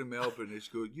you'll hear in Melbourne is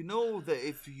go, "You know that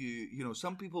if you know,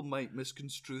 some people might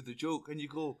misconstrue the joke," and you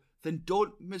go, "Then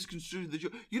don't misconstrue the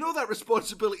joke." You know that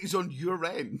responsibility is on your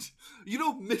end. You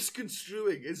know,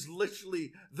 misconstruing is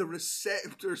literally the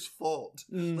receptor's fault.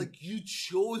 Like, you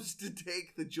chose to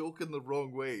take the joke in the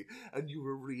wrong way, and you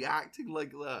were reacting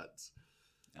like that.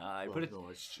 Aye, Well, but no,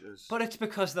 it's just... but it's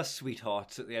because they're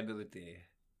sweethearts at the end of the day.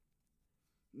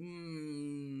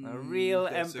 A real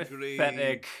disagree.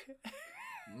 empathetic.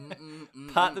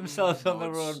 Pat themselves on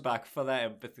their own back for their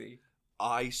empathy.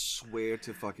 I swear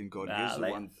to fucking God, here's the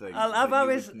one thing. I've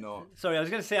always not... Sorry, I was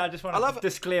going to say, I just want to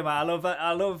disclaimer. I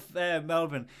love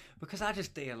Melbourne because I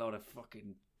just do a lot of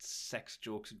fucking sex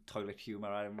jokes and toilet humour.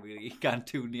 I'm really gone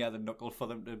too near the knuckle for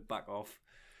them to back off.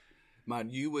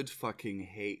 Man, you would fucking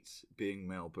hate being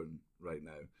Melbourne right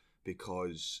now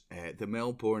because the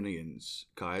Melbournians,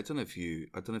 Kai, I don't know if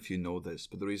you know this,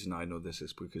 but the reason I know this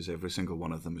is because every single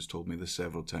one of them has told me this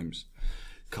several times.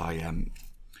 Kai,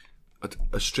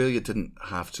 Australia didn't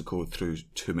have to go through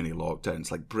too many lockdowns.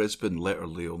 Like, Brisbane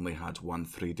literally only had 1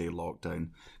 3-day lockdown.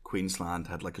 Queensland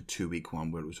had like a 2-week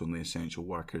one where it was only essential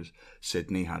workers.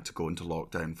 Sydney had to go into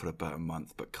lockdown for about a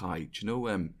month. But Kai, do you know,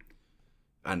 and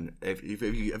have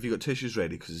you got tissues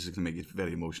ready? Because this is going to make you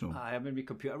very emotional. I am in my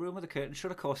computer room with a curtain shut.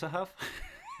 Of course I have.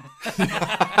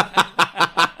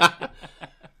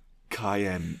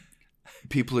 Kai,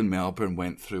 people in Melbourne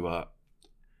went through a...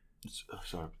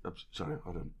 Sorry,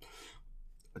 hold on.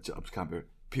 I just can't bear it.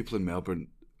 People in Melbourne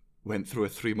went through a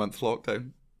 3-month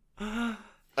lockdown.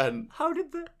 And how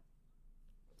did they?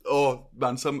 Oh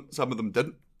man, some of them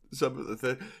didn't. Some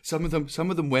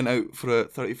of them went out for a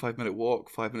 35-minute walk,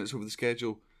 5 minutes over the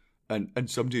schedule, and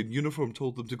somebody in uniform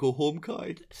told them to go home,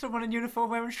 Kai. Someone in uniform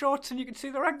wearing shorts, and you could see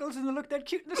their ankles, and they looked dead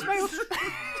cute and they smiled.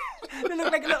 They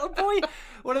looked like a little boy.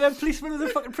 One of them policemen with a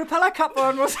fucking propeller cap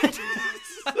on, was it?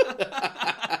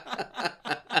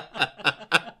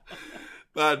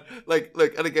 Man,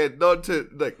 look, and again, not to,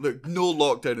 look, no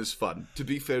lockdown is fun. To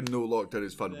be fair, no lockdown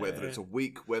is fun. Whether it's a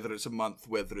week, whether it's a month,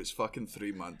 whether it's fucking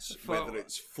 3 months, whether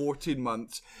it's 14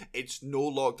 months, it's no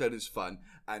lockdown is fun.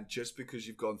 And just because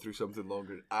you've gone through something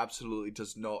longer, it absolutely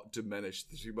does not diminish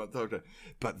the 3-month lockdown.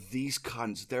 But these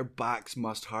cunts, their backs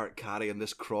must hurt carrying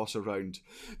this cross around,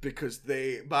 because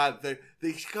they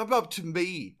come up to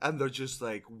me and they're just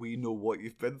like, "We know what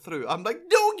you've been through." I'm like,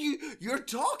 "No, you're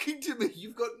talking to me.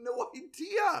 You've got no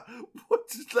idea."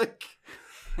 What's like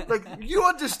you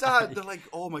understand? They're like,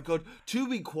 "Oh my God,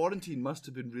 2-week quarantine must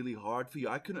have been really hard for you.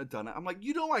 I couldn't have done it." I'm like,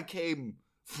 I came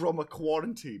from a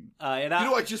quarantine.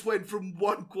 I just went from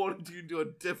one quarantine to a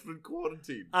different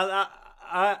quarantine.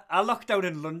 I locked down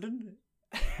in London.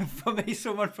 For me,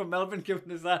 someone from Melbourne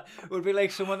giving us that would be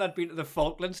like someone that'd been to the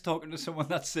Falklands talking to someone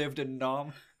that served in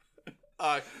Nam.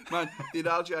 Man, the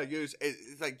analogy I use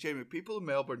is like, Jamie, people in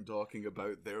Melbourne talking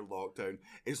about their lockdown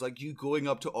is like you going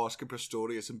up to Oscar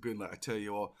Pistorius and being like, "I tell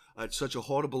you what, I had such a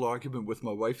horrible argument with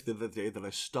my wife the other day that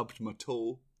I stubbed my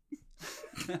toe."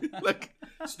 Like,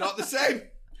 it's not the same.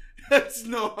 It's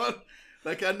not.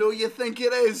 Like, I know you think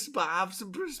it is, but have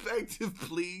some perspective,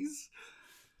 please.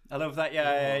 I love that.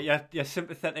 Your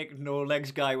sympathetic no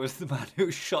legs guy was the man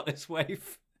who shot his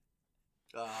wife.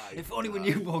 If only we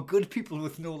knew more good people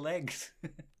with no legs.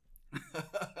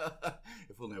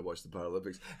 If only I watched the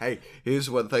Paralympics. Hey, here's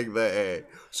one thing that...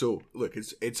 so, look,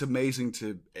 it's amazing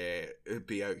to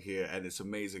be out here, and it's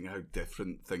amazing how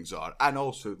different things are. And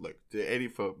also, look, to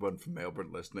anyone from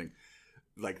Melbourne listening,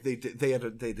 like, they did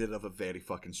have a very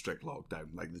fucking strict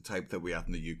lockdown, like the type that we have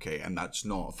in the UK, and that's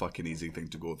not a fucking easy thing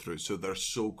to go through. So they're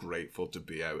so grateful to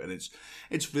be out, and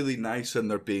it's really nice,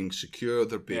 and they're being secure,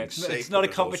 they're being safe. It's not a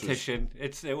competition.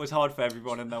 It was hard for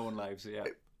everyone in their own lives, yeah.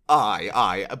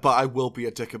 Aye, but I will be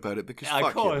a dick about it because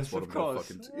fuck you. Of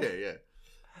course. Yeah.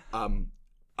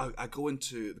 I go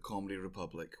into the Comedy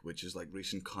Republic, which is like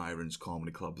Reece and Kyron's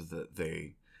comedy club that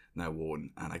they now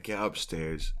won't. And I get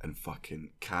upstairs and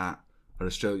fucking Kat, our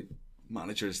Australian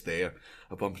manager, is there.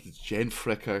 I bump into Jen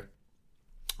Fricker.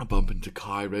 I bump into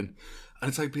Kyron. And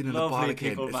it's like being in a bar Lovely again.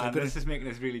 people, It's man. like being This is making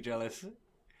us really jealous.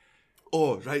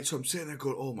 Oh, right. So I'm sitting there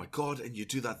going, oh my God. And you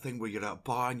do that thing where you're at a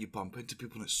bar and you bump into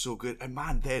people and it's so good. And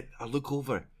man, then I look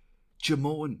over.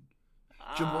 Jamone.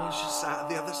 Jamone's just sat at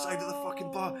the other side of the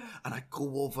fucking bar. And I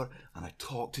go over and I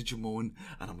talk to Jamone.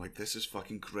 And I'm like, this is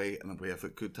fucking great. And we have a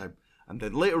good time. And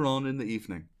then later on in the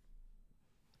evening,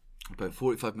 about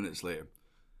 45 minutes later,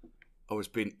 I was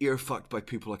being ear-fucked by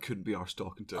people I couldn't be arsed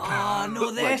talking to. Oh,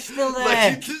 no, they're still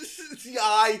there.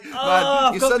 Aye, man.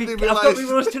 I've You got suddenly me, I've got me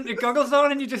realise... rose-tinted goggles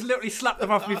on and you just literally slapped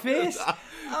them off my face.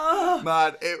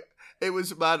 Man, it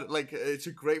was, man, like, it's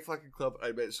a great fucking club.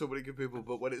 I met so many good people,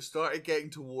 but when it started getting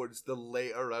towards the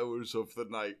later hours of the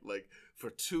night, like, for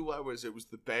 2 hours, it was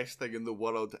the best thing in the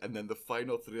world, and then the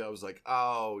final 3, I was like,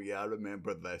 oh, yeah, I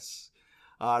remember this.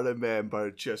 I remember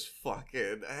just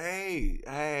fucking,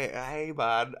 hey,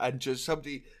 man, and just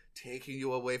somebody taking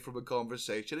you away from a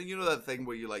conversation. And you know that thing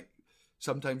where you like,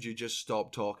 sometimes you just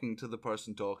stop talking to the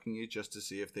person talking to you just to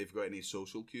see if they've got any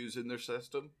social cues in their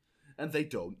system, and they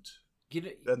don't.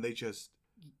 And they just...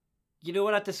 You know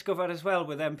what I discovered as well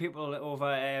with them people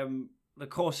over the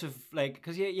course of, like,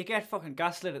 because you get fucking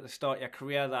gaslit at the start of your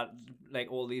career that, like,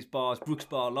 all these bars, Brooks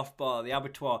Bar, Loft Bar, the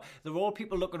Abattoir, they're all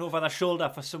people looking over their shoulder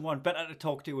for someone better to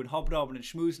talk to and hobnobbing and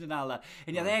schmoozing and all that.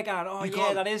 And you're there going, oh,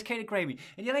 yeah, that is kind of grimy.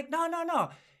 And you're like, no.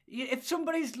 If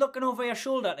somebody's looking over your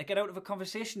shoulder to get out of a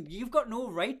conversation, you've got no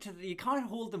right to, you can't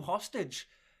hold them hostage.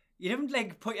 You didn't,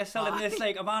 like, put yourself in this,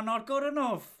 like, am I not good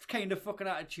enough kind of fucking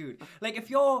attitude. Like, if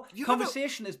your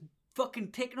conversation is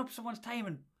fucking taking up someone's time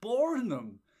and boring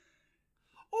them.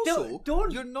 Also,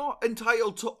 don't. You're not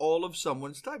entitled to all of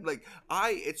someone's time. Like,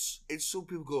 it's so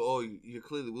people go, oh, you're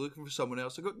clearly looking for someone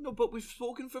else. I go, no, but we've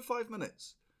spoken for 5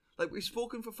 minutes. Like, we've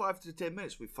spoken for 5 to 10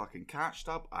 minutes. We fucking catched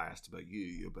up. I asked about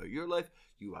you about your life.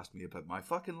 You asked me about my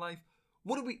fucking life.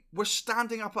 We're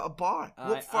standing up at a bar.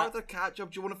 What further catch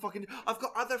up do you want to fucking do? I've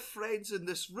got other friends in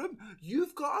this room.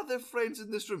 You've got other friends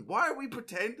in this room. Why are we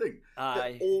pretending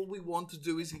that all we want to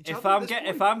do is each other?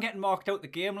 If I'm getting marked out the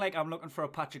game, like, I'm looking for a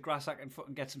patch of grass I can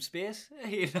fucking get some space.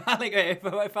 You know, like,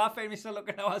 if I find myself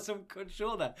looking out at some cunt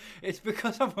shoulder, it's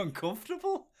because I'm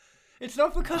uncomfortable. It's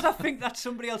not because I think that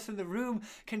somebody else in the room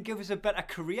can give us a better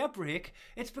career break.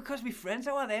 It's because my friends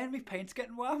are there and my paint's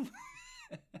getting warm.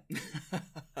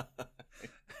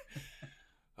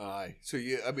 Aye, so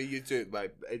you do,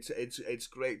 mate. It's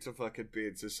great to fucking be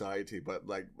in society, but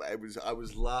like I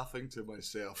was laughing to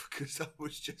myself because I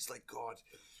was just like, God,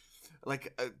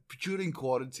 like during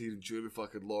quarantine and during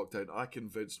fucking lockdown, I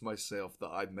convinced myself that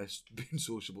I missed being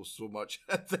sociable so much,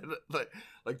 and then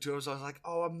like 2 hours, I was like,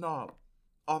 oh, I'm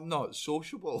not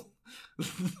sociable.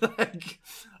 Like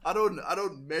I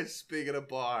don't miss being in a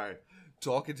bar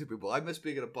talking to people. I miss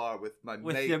being in a bar with my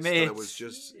mates. Your mates. That I was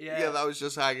just that I was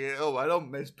just hanging. Oh, I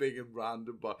don't miss being in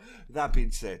random bar. That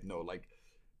being said, no, like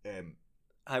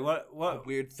what a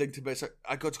weird thing to miss.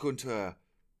 I got to go into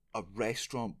a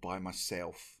restaurant by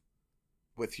myself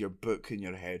with your book and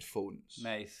your headphones.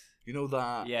 Nice. You know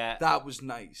that? Yeah. That was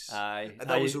nice. Aye. And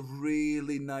that was a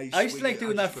really nice... I used to like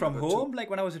doing that from home.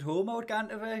 Like when I was at home, I would go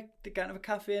into a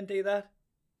cafe and do that.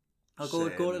 I'll go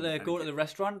to the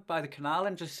restaurant by the canal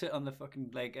and just sit on the fucking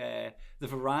the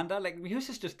veranda. Like my house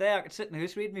is just there. I could sit in the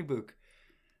house reading my book.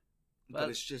 But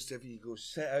it's just if you go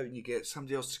sit out and you get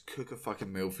somebody else to cook a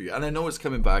fucking meal for you. And I know it's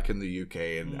coming back in the UK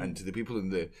and to the people in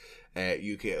the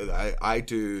UK,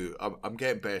 I'm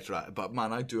getting better at it. But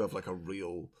man, I do have like a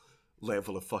real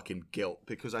level of fucking guilt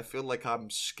because I feel like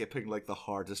I'm skipping like the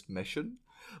hardest mission.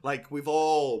 Like we've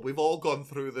all gone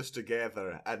through this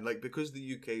together, and like because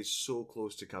the UK is so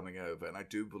close to coming out of it, and I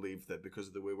do believe that because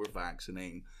of the way we're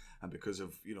vaccinating and because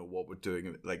of what we're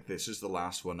doing, like this is the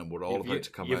last one, and we're all about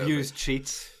to come out. You've used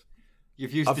cheats.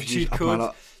 You've used the cheat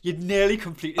codes. You'd nearly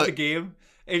completed the game,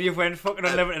 and you've went fucking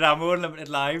unlimited ammo, unlimited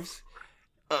lives.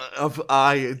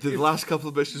 The last couple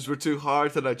of missions were too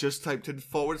hard, and I just typed in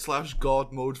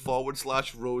 /God mode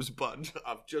 /Rosebud.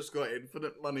 I've just got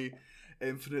infinite money,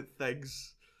 infinite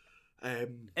things.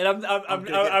 And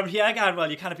I'm here again.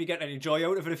 Well, you can't be getting any joy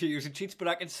out of it if you're using cheats, but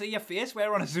I can see your face.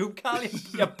 We're on a Zoom call.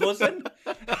 You're buzzing.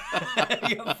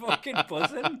 You're fucking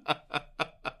buzzing.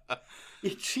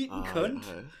 You cheating cunt.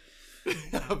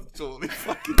 I'm totally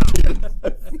fucking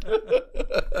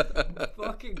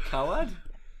fucking coward.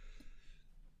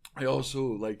 I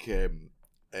also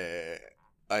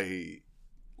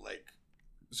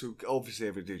so obviously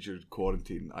every day during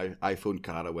quarantine I phoned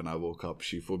Cara when I woke up,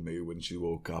 she phoned me when she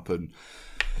woke up, and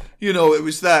you know, it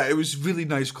was that. It was really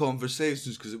nice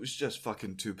conversations because it was just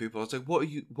fucking two people. I was like, what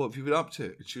have you been up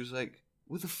to? And she was like,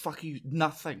 what the fuck are you?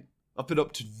 Nothing. I've been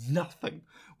up to nothing.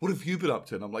 What have you been up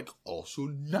to? And I'm like, also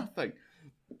nothing.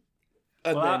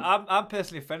 And well, then, I'm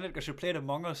personally offended because she played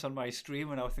Among Us on my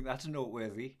stream, and I think that's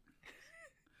noteworthy.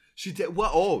 she did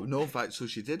what? Oh no! In fact, so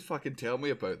she did fucking tell me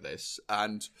about this,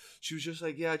 and she was just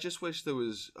like, "Yeah, I just wish there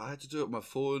was. I had to do it on my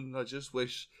phone. I just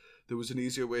wish there was an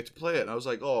easier way to play it." And I was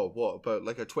like, "Oh, what about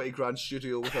like a 20 grand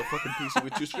studio with a fucking PC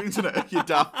with two screens in it? You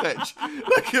daft bitch!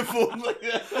 Like if only,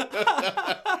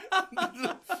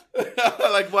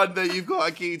 like one that you've got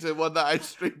a key to, one that I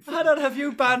stream from." I don't have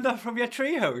you banned off from your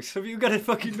treehouse. Have you got a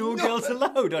fucking no girls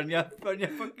allowed on your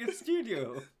fucking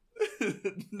studio?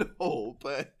 No,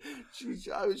 but she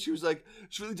was like,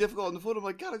 it's really difficult on the phone. I'm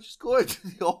like, can't I just go out to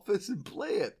the office and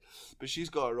play it? But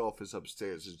she's got her office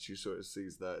upstairs, and she sort of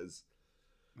sees that as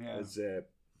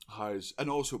hers. And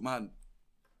also, man,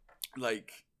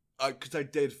 like, because I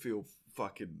did feel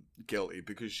fucking guilty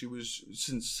because she was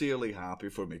sincerely happy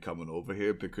for me coming over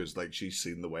here because, like, she's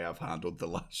seen the way I've handled the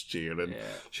last year, and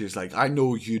she's like, I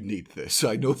know you need this.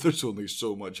 I know there's only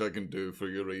so much I can do for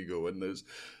your ego, and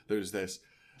there's this.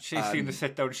 She's seen the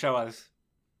sit-down showers.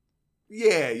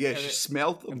 Yeah, she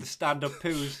smelled them. And the stand-up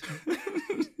poos.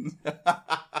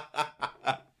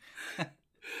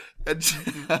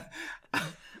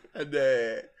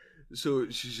 and so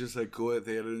she's just like, go out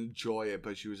there and enjoy it.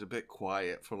 But she was a bit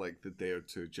quiet for like the day or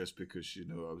two just because, you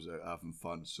know, I was out having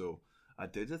fun. So I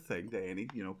did a thing that any,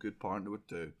 you know, good partner would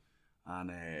do.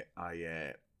 And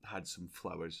I had some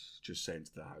flowers just sent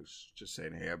to the house, just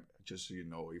saying, hey, just so you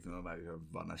know, even though I'm out here having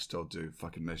fun, I still do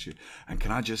fucking miss you. And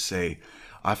can I just say,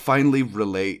 I finally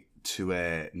relate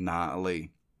to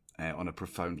Natalie on a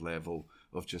profound level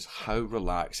of just how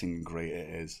relaxing and great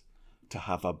it is to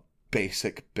have a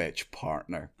basic bitch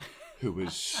partner who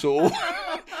is so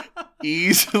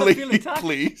easily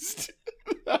pleased.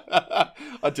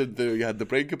 I didn't know you had the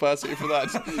brain capacity for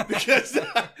that. Because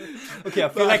okay, I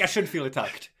feel like I should feel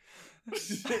attacked.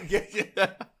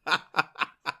 yeah.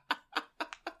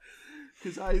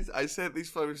 Because I sent these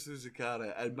flowers to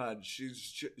Zakara, and man,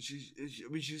 she's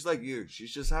like you.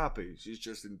 She's just happy. She's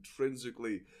just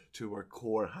intrinsically to her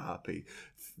core happy.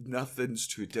 Nothing's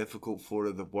too difficult for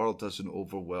her. The world doesn't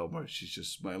overwhelm her. She's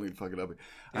just smiling, fucking happy.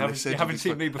 And you haven't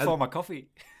seen me before my coffee.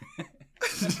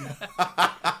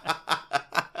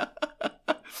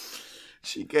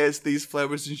 She gets these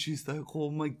flowers and she's like,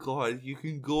 oh my God, you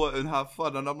can go out and have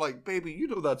fun. And I'm like, baby, you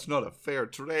know that's not a fair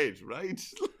trade, right?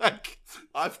 Like,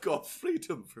 I've got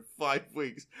freedom for 5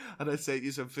 weeks. And I sent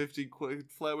you some 15 quid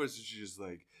flowers. And she's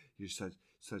like, you're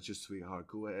such a sweetheart.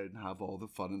 Go out and have all the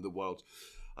fun in the world.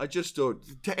 I just don't.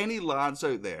 To any lads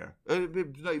out there,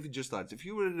 not even just lads, if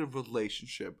you were in a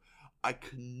relationship, I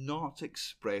cannot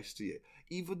express to you,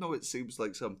 even though it seems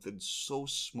like something so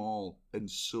small and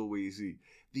so easy,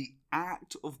 the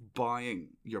act of buying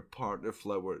your partner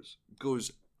flowers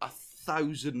goes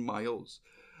 1,000 miles.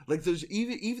 Like, there's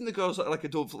even the girls that are like, I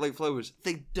don't like flowers,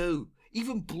 they do.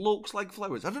 Even blokes like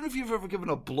flowers. I don't know if you've ever given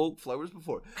a bloke flowers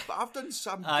before, but I've done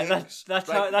some gigs. That's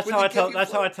how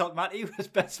I told Matt he was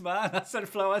best man. I sent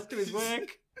flowers to his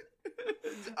work.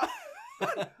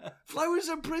 Flowers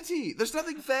are pretty. There's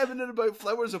nothing feminine about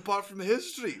flowers apart from the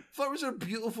history. Flowers are a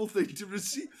beautiful thing to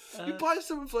receive. You buy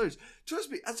someone flowers. Trust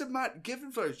me, as a man,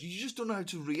 giving flowers, you just don't know how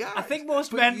to react. I think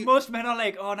most men are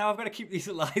like, oh, now I've got to keep these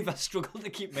alive. I struggle to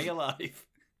keep me alive.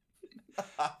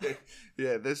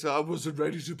 Yeah, I wasn't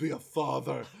ready to be a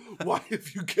father. Why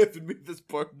have you given me this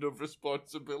burden of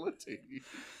responsibility?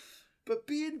 But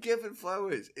being given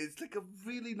flowers, it's like a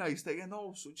really nice thing. And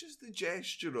also just the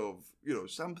gesture of, you know,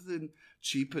 something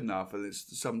cheap enough and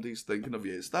it's somebody's thinking of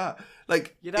you. It's that.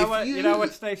 Like, you know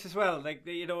what's nice as well? Like,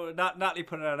 you know, Natalie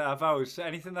put it on our vows. So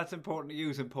anything that's important to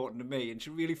you is important to me. And she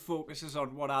really focuses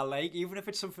on what I like, even if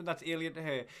it's something that's alien to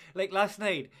her. Like last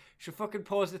night, she fucking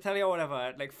paused the telly or whatever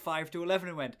at like 5 to 11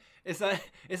 and went, is that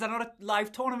not a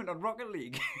live tournament on Rocket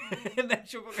League? And then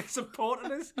she fucking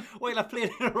supported us while I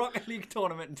played in a Rocket League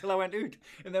tournament until I went out.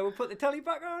 And then we put the telly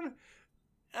back on.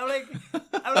 I'm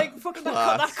like, fucking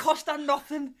that cost her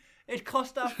nothing. It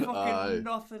cost her fucking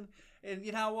nothing. And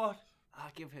you know what? I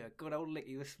give her a good old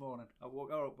licky this morning. I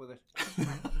woke her up with it.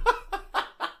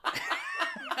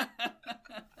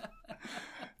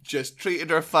 Just treated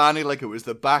her fanny like it was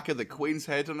the back of the Queen's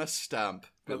head on a stamp.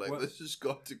 But like, this has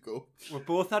got to go. We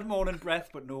both had morning breath,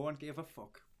 but no one gave a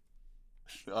fuck.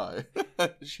 Aye.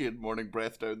 She had morning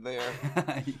breath down there.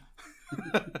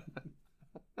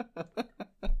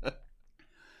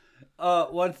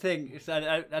 One thing is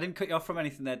I didn't cut you off from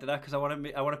anything there, did I? Because I want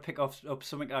to pick up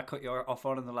something I cut you off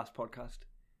on in the last podcast.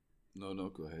 No,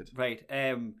 go ahead. Right.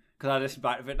 Because I listened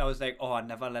back to it and I was like, oh, I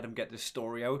never let him get this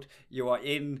story out. You are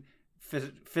in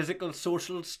physical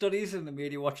social studies and they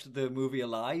made you watch the movie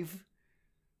Alive.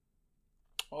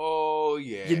 Oh,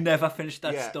 yeah. You never finished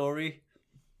that story.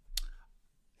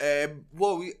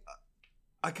 Well,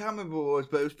 I can't remember what it was,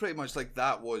 but it was pretty much like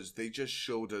that was, they just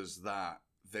showed us that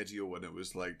video and it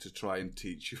was like to try and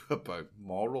teach you about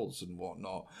morals and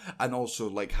whatnot. And also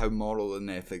like how moral and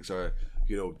ethics are,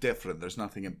 you know, different. There's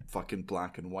nothing in fucking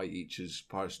black and white. Each is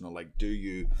personal. Like,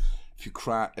 if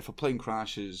a plane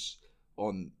crashes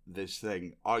on this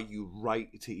thing, are you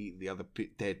right to eat the other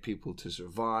dead people to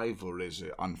survive, or is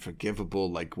it unforgivable?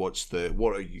 Like, what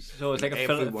are you? So it's like a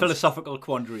philosophical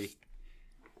quandary.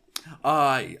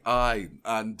 Aye,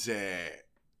 and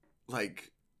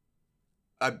like,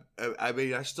 I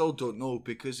mean, I still don't know,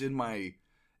 because in my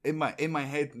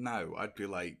head now, I'd be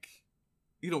like,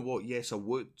 you know what? Yes, I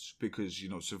would, because, you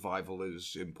know, survival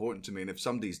is important to me. And if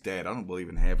somebody's dead, I don't believe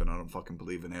in heaven. I don't fucking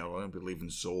believe in hell. I don't believe in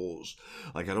souls.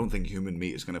 Like, I don't think human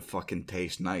meat is gonna fucking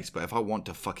taste nice. But if I want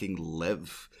to fucking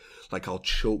live, like, I'll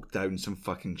choke down some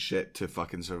fucking shit to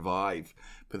fucking survive.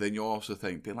 But then you also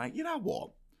think, be like, you know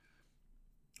what?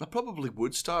 I probably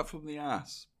would start from the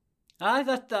ass. I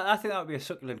think that would be a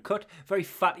succulent cut. Very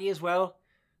fatty as well.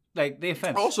 Like, the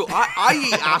offence. Also, I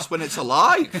eat ass when it's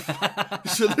alive.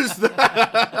 So there's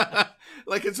that.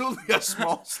 Like, it's only a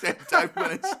small step down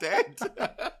when it's dead.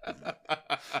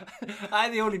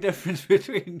 The only difference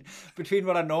between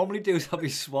what I normally do is I'll be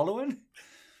swallowing,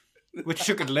 which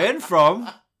you could learn from.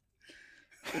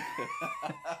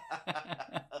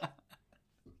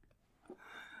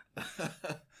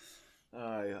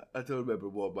 I don't remember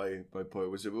what my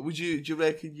point was. But do you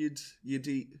reckon you'd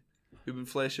eat human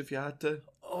flesh if you had to?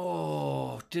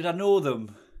 Oh, did I know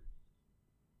them?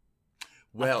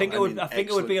 Well, I think it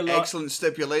would be a lot. Excellent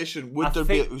stipulation. So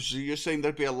you're saying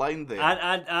there'd be a line there?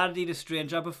 I'd eat a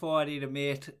stranger before I'd eat a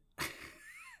mate.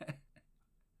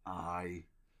 Aye.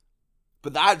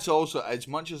 But that's also, as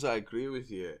much as I agree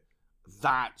with you,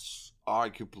 that's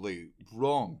arguably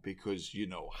wrong, because, you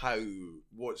know,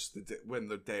 when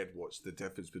they're dead, what's the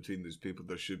difference between those people?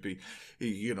 There should be,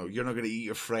 you know, you're not going to eat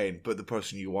your friend, but the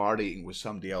person you are eating was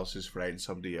somebody else's friend,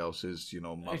 somebody else's, you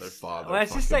know, mother, father. Well,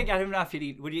 it's just like, I don't know if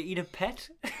would you eat a pet?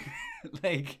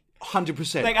 Like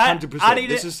 100%, like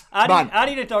 100%. I'd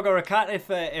eat a dog or a cat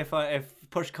if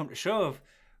push come to shove.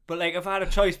 But like, if I had a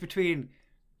choice between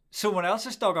someone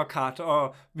else's dog or cat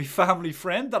or my family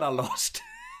friend that I lost,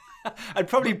 I'd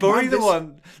probably bury the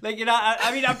one. Like, you know,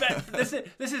 I mean, I bet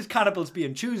this is cannibals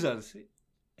being choosers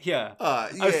here. I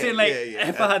was saying, like,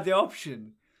 if I had the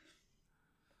option.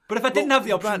 But if I didn't have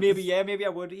the option, maybe I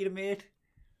would eat a mate.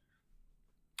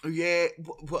 Yeah,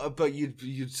 but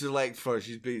you'd select first.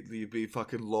 You'd be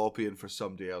fucking lobbying for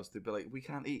somebody else. They'd be like, we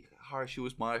can't eat her. She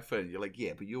was my friend. You're like,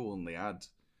 yeah, but you only had.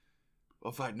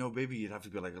 In fact, no, maybe you'd have to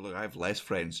be like, look, I have less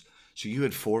friends. So you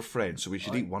had 4 friends, so we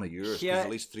should eat one of yours, because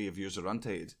at least 3 of yours are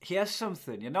untainted. Here's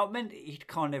something. You're not meant to eat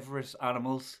carnivorous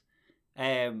animals.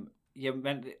 You're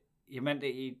meant to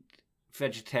eat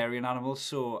vegetarian animals,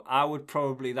 so I would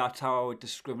probably, that's how I would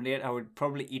discriminate. I would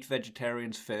probably eat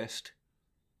vegetarians first,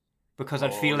 because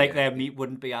I'd feel like their meat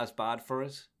wouldn't be as bad for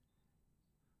us.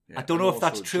 Yeah, I don't know if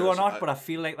that's true or not, but I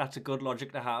feel like that's a good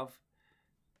logic to have.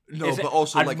 No, but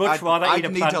also, I'd much rather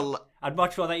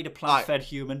eat a plant-fed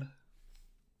human.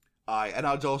 Aye, and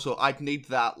I'd need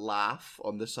that laugh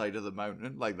on the side of the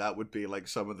mountain. Like, that would be like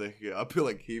some of the, I'd be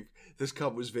like, this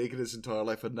cunt was vegan his entire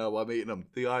life and now I'm eating him.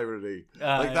 The irony.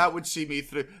 Like, that would see me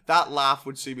through, that laugh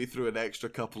would see me through an extra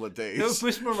couple of days. It would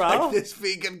boost morale. Like, this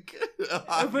vegan. It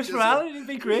would boost morale, and you'd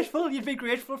be grateful. You'd be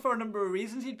grateful for a number of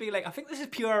reasons. You'd be like, I think this is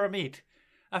purer meat.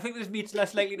 I think this meat's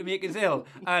less likely to make us ill.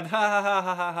 And ha ha ha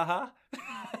ha ha ha.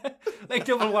 Like,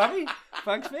 double whammy.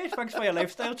 Thanks, mate. Thanks for your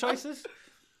lifestyle choices.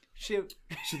 Shame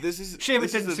it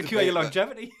didn't secure your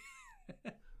longevity.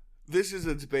 This is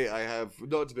a debate I have,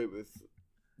 not a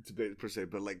debate per se,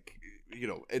 but like, you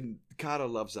know, and Cara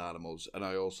loves animals, and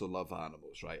I also love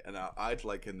animals, right? And I'd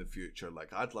like in the future,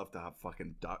 like, I'd love to have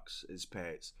fucking ducks as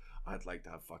pets. I'd like to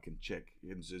have fucking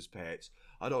chickens as pets.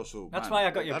 I'd also. That's why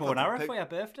I got your bow and arrow for your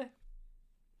birthday.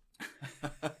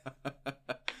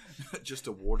 Just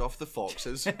to ward off the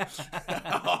foxes.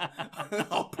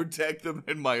 I'll protect them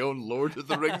in my own Lord of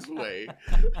the Rings way.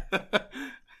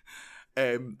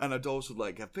 And I'd also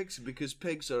like have pigs, because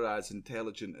pigs are as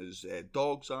intelligent as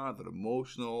dogs are. They're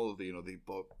emotional. They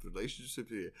build relationships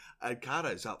with you. And Cara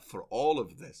is up for all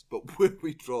of this. But where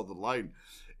we draw the line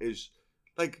is,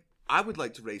 like, I would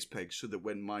like to raise pigs so that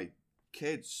when my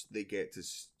kids, they get to,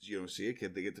 see a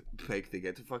kid, they get to pig, they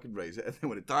get to fucking raise it, and then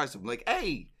when it dies, I'm like,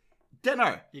 hey,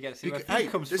 dinner. You get to see where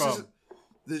food comes from.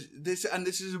 This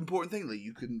is an important thing. Like,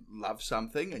 you can love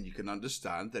something and you can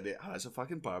understand that it has a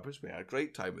fucking purpose. We had a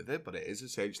great time with it, but it is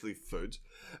essentially food,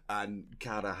 and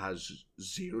Cara has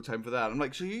zero time for that. I'm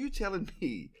like, so are you telling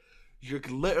me you're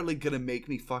literally gonna make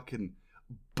me fucking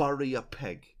bury a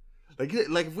pig? Like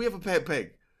if we have a pet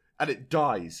pig and it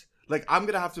dies, like, I'm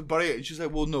gonna have to bury it. And she's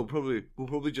like, well, no, we'll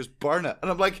probably just burn it. And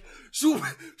I'm like, so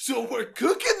we're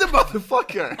cooking the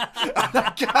motherfucker, and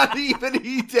I can't even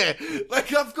eat it.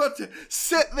 Like, I've got to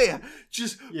sit there,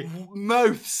 just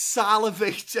mouth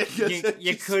salivating.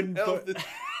 You couldn't,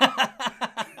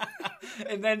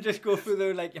 and then just go through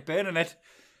the, like, you're burning it.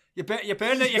 You're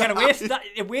burning it. You're gonna waste that.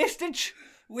 Wastage.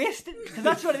 Wasted, because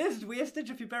that's what it is. It's wastage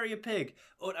if you bury a pig.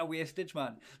 Utter wastage,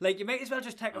 man. Like, you might as well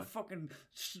just take a fucking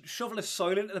shovel of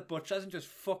soil into the butcher's and just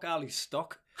fuck all his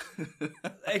stock.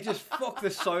 Like, just fuck the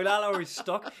soil all over his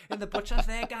stock. And the butcher's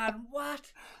there going,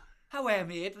 what? How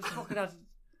mate? It's fucking,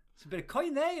 it's a bit of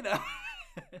coin there, you know.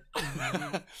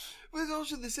 But it's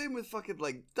also the same with fucking,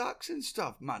 like, ducks and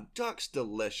stuff. Man, duck's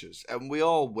delicious. And we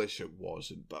all wish it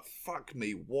wasn't. But fuck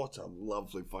me, what a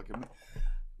lovely fucking...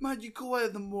 Man, you go out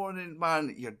in the morning,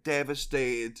 man, you're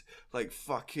devastated. Like,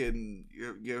 fucking,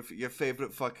 your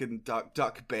favourite fucking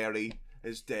Duckberry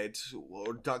is dead.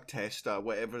 Or Duck Testa,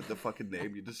 whatever the fucking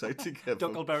name you decide to give him.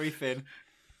 Duckleberry Finn.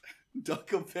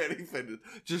 Duckleberry Finn.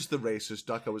 Just the racist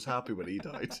duck. I was happy when he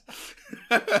died.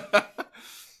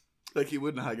 Like, he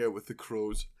wouldn't hang out with the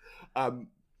crows.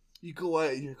 You go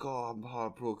out and you go, oh, I'm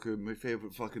heartbroken. My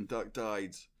favourite fucking duck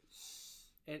died.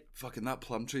 Fucking that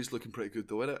plum tree's looking pretty good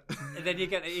though, isn't it? And then you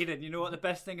get to eat it. You know what the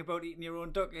best thing about eating your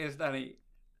own duck is, Danny?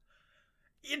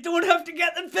 You don't have to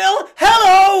get the pill.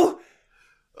 Hello!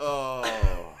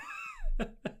 Oh.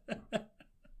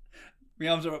 My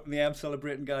arms are up in the air. I'm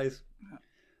celebrating, guys.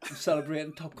 I'm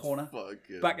celebrating top corner.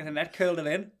 Fucking. Back in the net, curled it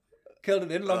in,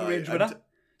 long range winner.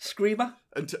 Screamer.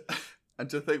 And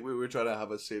to think we were trying to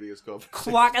have a serious conversation.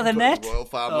 Quack of the net. Royal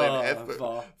family and effort.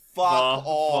 Fuck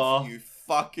off, you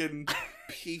fucking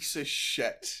piece of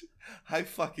shit. How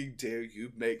fucking dare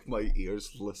you make my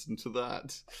ears listen to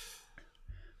that?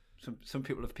 Some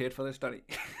people have paid for this, Danny.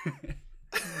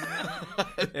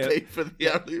 Paid for the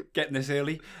early. Getting this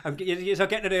early. You're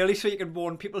getting it early so you can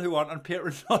warn people who aren't on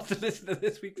Patreon not to listen to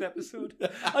this week's episode.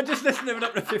 I just listen to it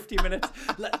up to 50 minutes.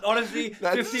 Honestly,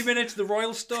 50 minutes, the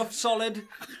royal stuff, solid.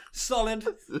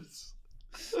 Stuff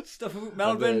about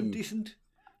Melbourne, decent.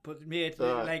 But mate,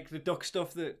 like the duck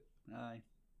stuff, the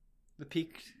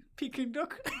Peking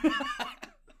duck.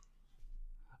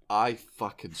 I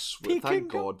fucking swear.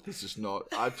 Thank God this is not.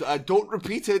 I don't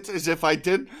repeat it as if I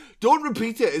did. Don't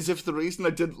repeat it as if the reason I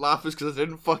didn't laugh is because I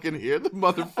didn't fucking hear the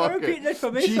motherfucker. I'm repeating it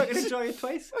for me so I can enjoy it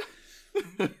twice.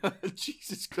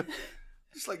 Jesus Christ.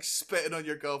 It's like spitting on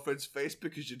your girlfriend's face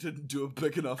because you didn't do a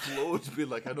big enough load. Be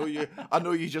like, I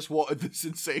know you just wanted the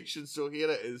sensation, so here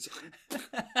it is.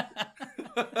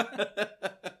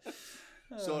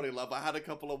 Sorry, love. I had a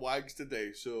couple of wags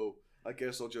today, so I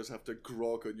guess I'll just have to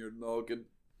grog on your noggin.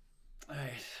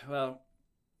 Right, well,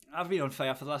 I've been on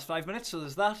fire for the last 5 minutes, so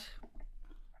there's that.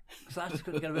 So that's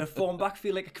going to get a bit of form back,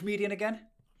 feel like a comedian again.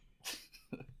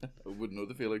 I wouldn't know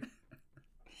the feeling.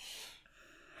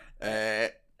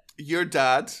 Your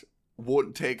dad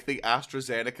won't take the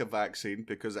AstraZeneca vaccine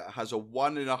because it has a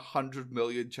 1 in 100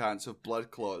 million chance of blood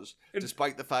clots,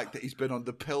 despite the fact that he's been on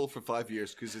the pill for 5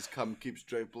 years because his cum keeps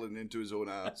dribbling into his own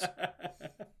ass.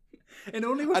 And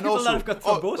only with people that have got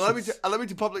thrombosis. Let me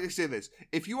publicly say this.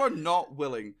 If you are not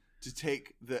willing to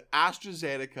take the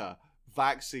AstraZeneca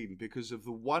vaccine because of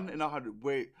the 1 in 100...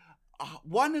 Wait...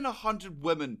 1 in 100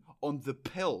 women on the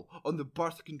pill, on the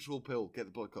birth control pill, get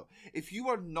the blood clot. If you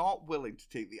are not willing to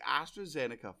take the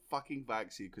AstraZeneca fucking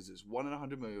vaccine because it's 1 in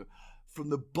 100 million,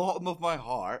 from the bottom of my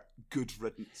heart, good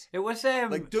riddance. It was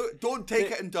like don't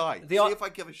take it and die. See if I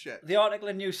give a shit. The article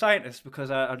in New Scientist, because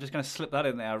I'm just going to slip that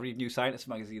in there. I read New Scientist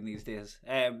magazine these days.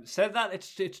 Said that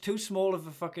it's too small of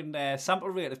a fucking sample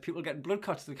rate of people getting blood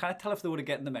clots. They can't tell if they would have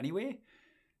gotten them anyway.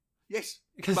 Yes,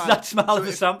 because that small of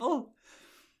a sample.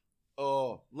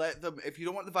 Oh, let them. If you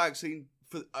don't want the vaccine,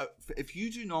 if you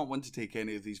do not want to take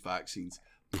any of these vaccines,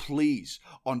 please,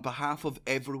 on behalf of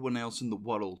everyone else in the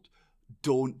world,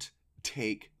 don't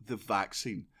take the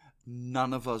vaccine.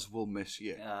 None of us will miss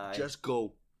you. Just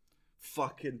go.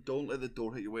 Fucking don't let the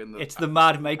door hit you in the... It's the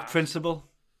Mad Mike principle.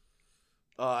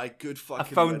 Good fucking... I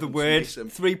found the word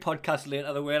 3 podcasts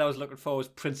later. The word I was looking for was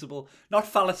principle. Not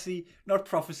fallacy, not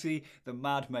prophecy. The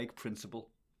Mad Mike principle.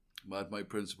 Mad Mike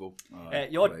principle.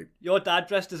 Your dad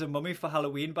dressed as a mummy for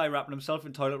Halloween by wrapping himself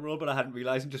in toilet roll, but I hadn't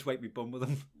realised and just wiped me bum with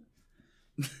him.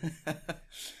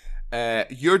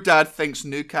 Your dad thinks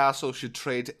Newcastle should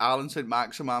trade Alan St.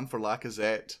 Maximin for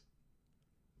Lacazette.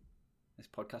 This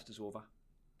podcast is over.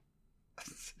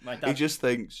 My dad. He just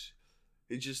thinks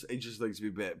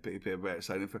it'd be a better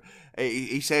signing for.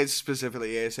 He says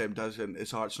specifically ASM does, and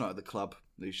his heart's not at the club.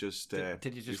 He's just did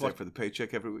you just he's watch there for the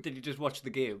paycheck every week. Did you just watch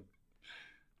the game?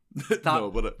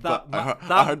 No, but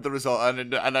I heard the result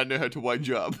and I knew how to wind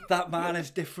you up. That man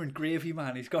is different gravy,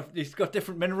 man. He's got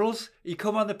different minerals. He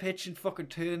come on the pitch and fucking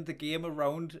turned the game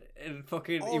around, and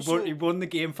fucking Also, he won the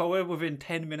game for her within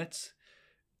 10 minutes.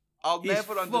 I'll He's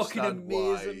never fucking understand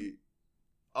amazing. why.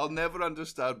 I'll never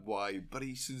understand why, but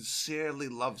he sincerely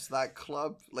loves that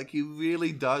club. Like, he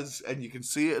really does, and you can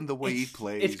see it in the way he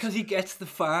plays. It's because he gets the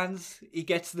fans, he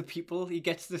gets the people, he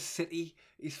gets the city.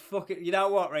 He's fucking, you know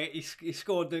what, right? He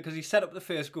scored because he set up the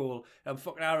first goal. I'm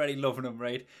fucking already loving him,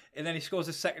 right? And then he scores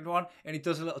the second one, and he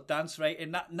does a little dance, right?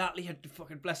 And Natalie had to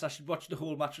fucking bless her. She watched the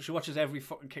whole match. She watches every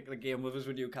fucking kick of the game with us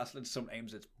with Newcastle, and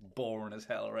sometimes it's boring as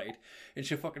hell, right? And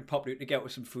she fucking popped out to get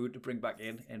with some food to bring back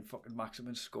in, and fucking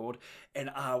Maximin scored. And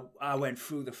I went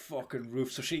through the fucking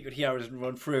roof so she could hear us and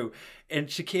run through. And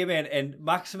she came in, and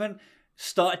Maximin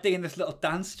started doing this little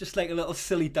dance, just like a little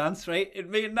silly dance, right?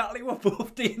 And me and Natalie were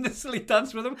both doing this silly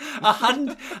dance with him.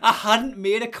 I hadn't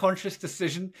made a conscious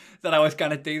decision that I was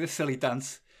gonna do the silly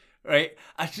dance, right?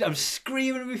 I'm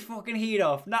screaming my fucking head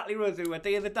off. Natalie runs in, we're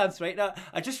doing the dance, right? Now,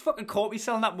 I just fucking caught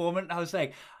myself in that moment, and I was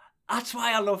like, that's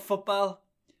why I love football.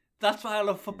 That's why I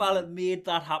love football. It made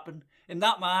that happen. And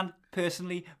that man,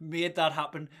 personally, made that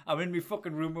happen. I'm in my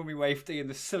fucking room with my wife doing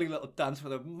this silly little dance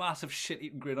with a massive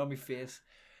shit-eating grin on my face.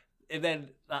 And then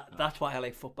that's why I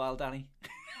like football, Danny.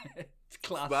 It's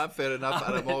class. Man, fair enough.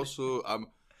 And I'm also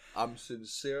I'm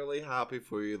sincerely happy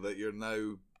for you that you're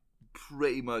now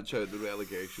pretty much out of the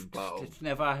relegation battle. It's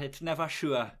never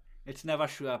sure. It's never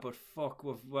sure, but fuck,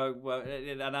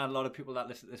 and a lot of people that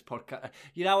listen to this podcast.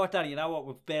 You know what, Danny? You know what?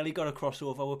 We've barely got a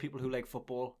crossover with people who like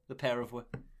football. The pair of us.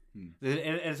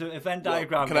 There's an event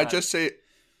diagram. Can I just say?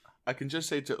 I can just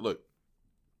say to look,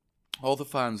 all the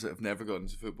fans that have never gotten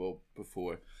into football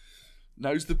before.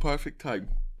 Now's the perfect time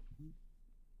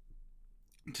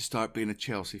to start being a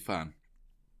Chelsea fan,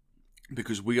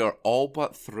 because we are all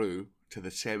but through to the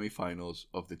semi-finals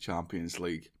of the Champions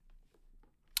League.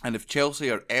 And if Chelsea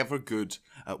are ever good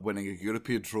at winning a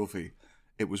European trophy,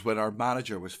 it was when our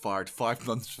manager was fired 5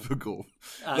 months ago.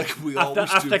 Like we always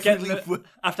do.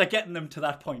 After getting them to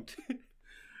that point.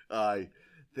 Aye.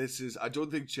 I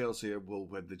don't think Chelsea will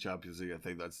win the Champions League. I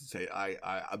think that's insane.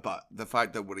 But the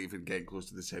fact that we're even getting close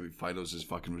to the semi-finals is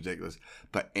fucking ridiculous.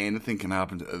 But anything can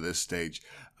happen at this stage.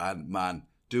 And man,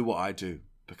 do what I do.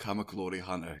 Become a glory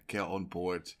hunter. Get on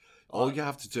board. All you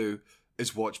have to do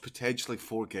is watch potentially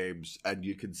 4 games and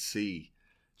you can see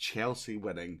Chelsea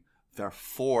winning their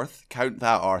 4th. Count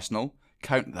that, Arsenal.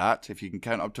 Count that, if you can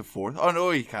count up to 4th. Oh,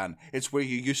 no, you can. It's where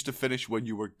you used to finish when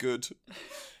you were good.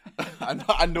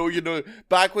 I know, you know,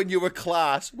 back when you were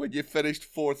class, when you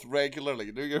finished 4th regularly,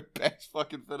 you know, your best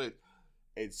fucking finish.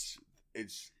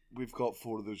 We've got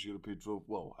 4 of those European trophies.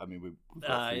 Well, I mean, we've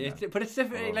got 3 but it's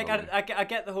different. Like, I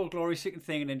get the whole glory-seeking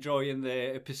thing and enjoying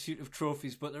the pursuit of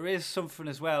trophies, but there is something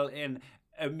as well in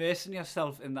immersing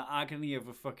yourself in the agony of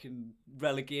a fucking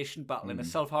relegation battle in a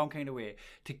self-harm kind of way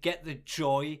to get the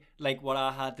joy, like what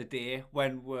I had today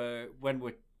when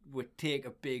we take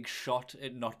a big shot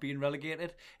at not being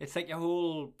relegated. It's like your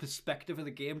whole perspective of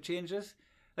the game changes.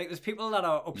 Like, there's people that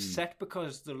are upset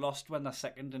because they lost when they're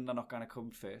second and they're not going to come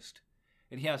first.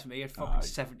 And he has me at fucking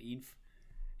 17th.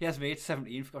 He has me at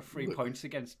 17th, got 3 points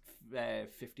against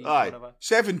 15th or whatever.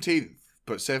 17th,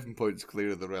 but 7 points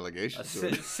clear of the relegation.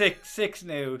 Six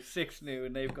new,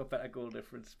 and they've got better goal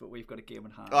difference, but we've got a game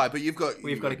in hand. But we've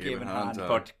got a game in hand.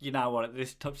 But you know what? At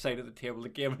this top side of the table, the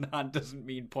game in hand doesn't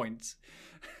mean points.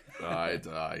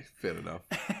 Aye, fair enough.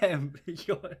 And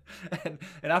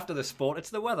after the sport, it's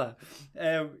the weather.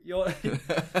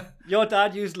 Your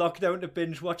dad used lockdown to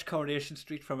binge watch Coronation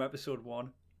Street from episode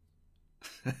 1.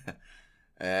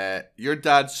 Your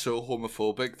dad's so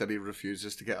homophobic that he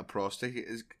refuses to get a prostate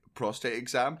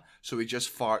exam, so he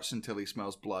just farts until he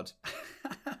smells blood.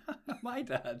 My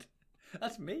dad?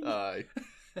 That's me. Aye.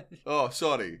 Oh,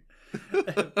 sorry.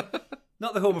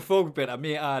 Not the homophobic bit, I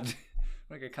may add.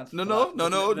 No.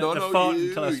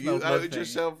 You outed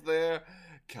yourself there.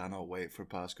 Cannot wait for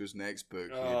Pasco's next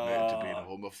book. He admitted to being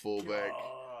homophobic.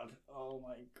 God. Oh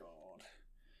my god.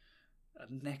 A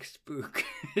next book.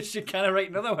 She kind of write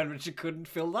another one, but she couldn't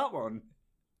fill that one.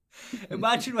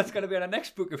 Imagine what's going to be on our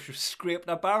next book if she scraped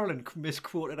our barrel and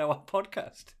misquoted our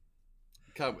podcast.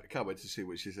 Can't wait to see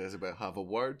what she says about have a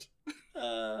word.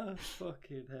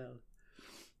 Fucking hell.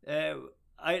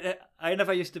 I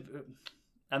never used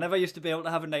to be able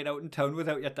to have a night out in town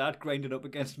without your dad grinding up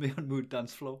against me on Mood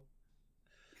Dance Floor.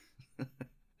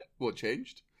 What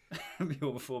changed? The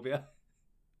homophobia.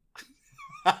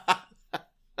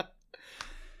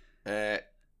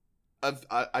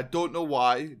 I don't know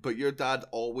why, but your dad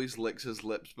always licks his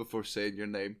lips before saying your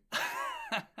name.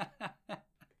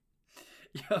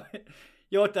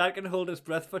 Your dad can hold his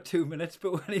breath for 2 minutes,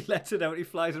 but when he lets it out, he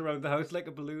flies around the house like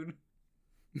a balloon.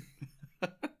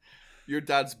 Your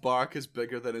dad's bark is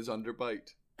bigger than his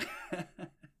underbite.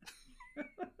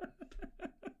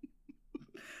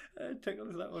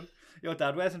 Tickles that one. Your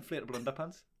dad wears inflatable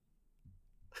underpants.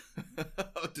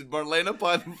 Did Marlena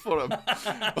buy them for him?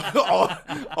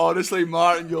 Honestly,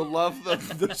 Martin, you'll love them.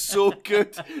 They're so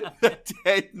good. They're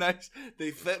dead nice.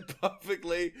 They fit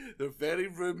perfectly. They're very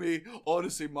roomy.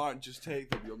 Honestly, Martin, just take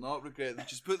them. You'll not regret them.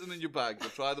 Just put them in your bag. You'll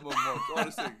try them on once.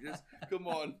 Honestly, just come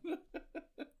on.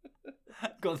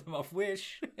 Got them off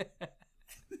Wish.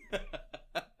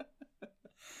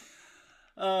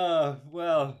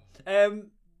 Well.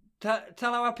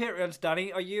 Tell our Patreons,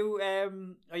 Danny, are you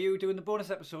doing the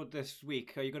bonus episode this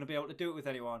week? Are you going to be able to do it with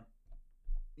anyone?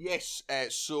 Yes,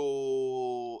 I'm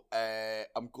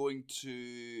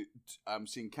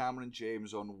seeing Cameron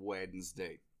James on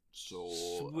Wednesday. So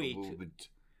sweet.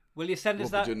 Will you send us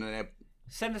that?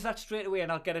 Send us that straight away,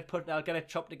 and I'll get it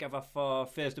chopped together for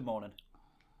Thursday morning.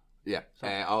 Yeah,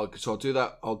 I'll do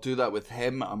that. I'll do that with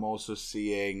him. I'm also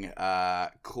seeing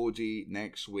Cody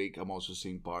next week. I'm also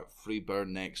seeing Bart Freeburn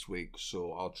next week.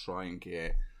 So I'll try and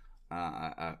get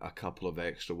a couple of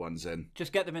extra ones in.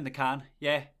 Just get them in the can,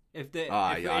 yeah.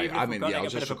 I'll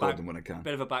just record them when I can.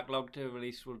 Bit of a backlog to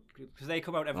release because they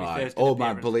come out every Thursday. Oh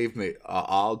man, believe me,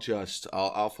 I'll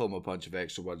film a bunch of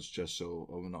extra ones just so.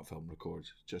 Well, not film, record,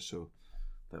 just so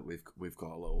that we've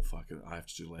got a little fucking. I have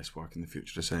to do less work in the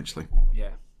future, essentially.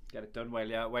 Yeah. Get it done while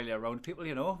you're around people,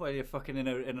 while you're fucking in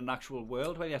an actual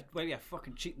world, while you're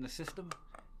fucking cheating the system.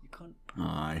 You can't.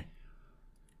 Aye.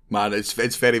 Man, it's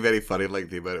very, very funny, like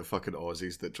the amount of fucking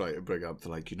Aussies that try to bring up,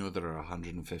 there are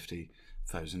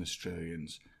 150,000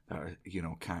 Australians that are,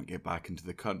 can't get back into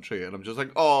the country, and I'm just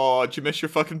like, oh, did you miss your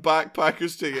fucking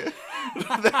backpackers, do you?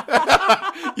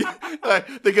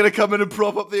 They're gonna come in and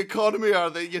prop up the economy, are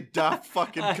they, you daft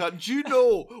fucking cunt? Do you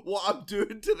know what I'm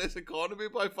doing to this economy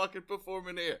by fucking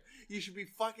performing here? You should be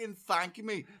fucking thanking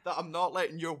me that I'm not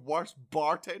letting your worst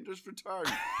bartenders return.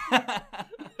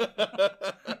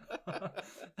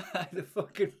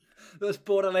 Those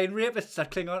borderline rapists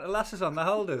that cling on to lasses on the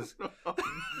holders. Oh,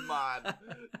 man.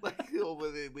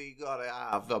 We gotta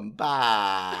have them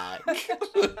back.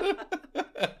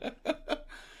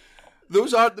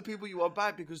 Those aren't the people you want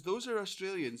back, because those are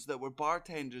Australians that were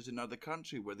bartenders in other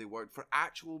country where they worked for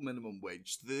actual minimum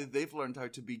wage. They've learned how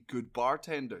to be good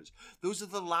bartenders. Those are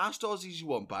the last Aussies you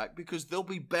want back, because they'll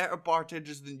be better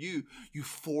bartenders than you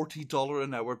 $40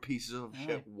 an hour pieces of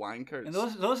shit wankers. And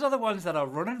those are the ones that are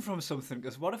running from something,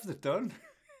 because what have they done?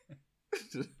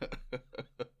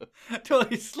 I'm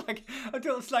totally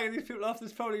slagging these people off.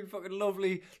 There's probably fucking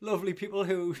lovely people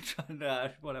who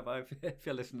whatever. If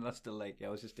you're listening, I still like you. I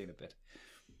was just doing a bit.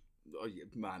 Oh yeah,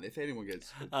 man! If anyone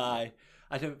gets, I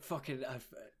don't fucking.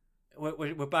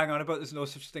 We're bang on about there's no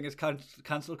such thing as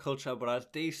cancel culture, but I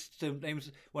do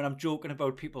sometimes when I'm joking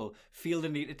about people feel the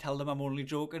need to tell them I'm only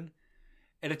joking.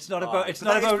 And it's not about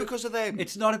because of them.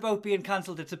 It's not about being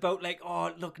cancelled. It's about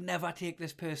look, never take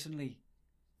this personally.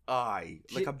 Aye,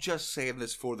 I'm just saying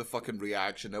this for the fucking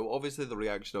reaction. Now, obviously, the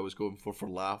reaction I was going for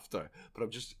laughter, but I'm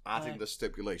just adding the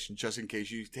stipulation just in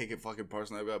case you take it fucking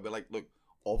personally. I'll be like, look,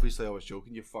 obviously, I was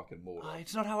joking. You fucking moron.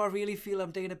 It's not how I really feel.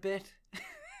 I'm doing a bit.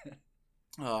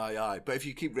 Aye. But if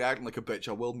you keep reacting like a bitch,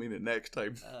 I will mean it next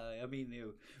time. I mean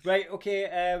you. Right.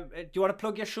 Okay. Do you want to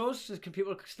plug your shows? Can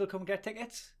people still come and get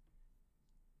tickets?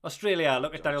 Australia.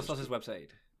 Look at Daniel Sloss's website.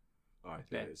 Alright,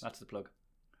 yeah, that's the plug.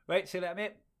 Right. See you later,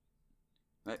 mate.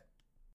 Right.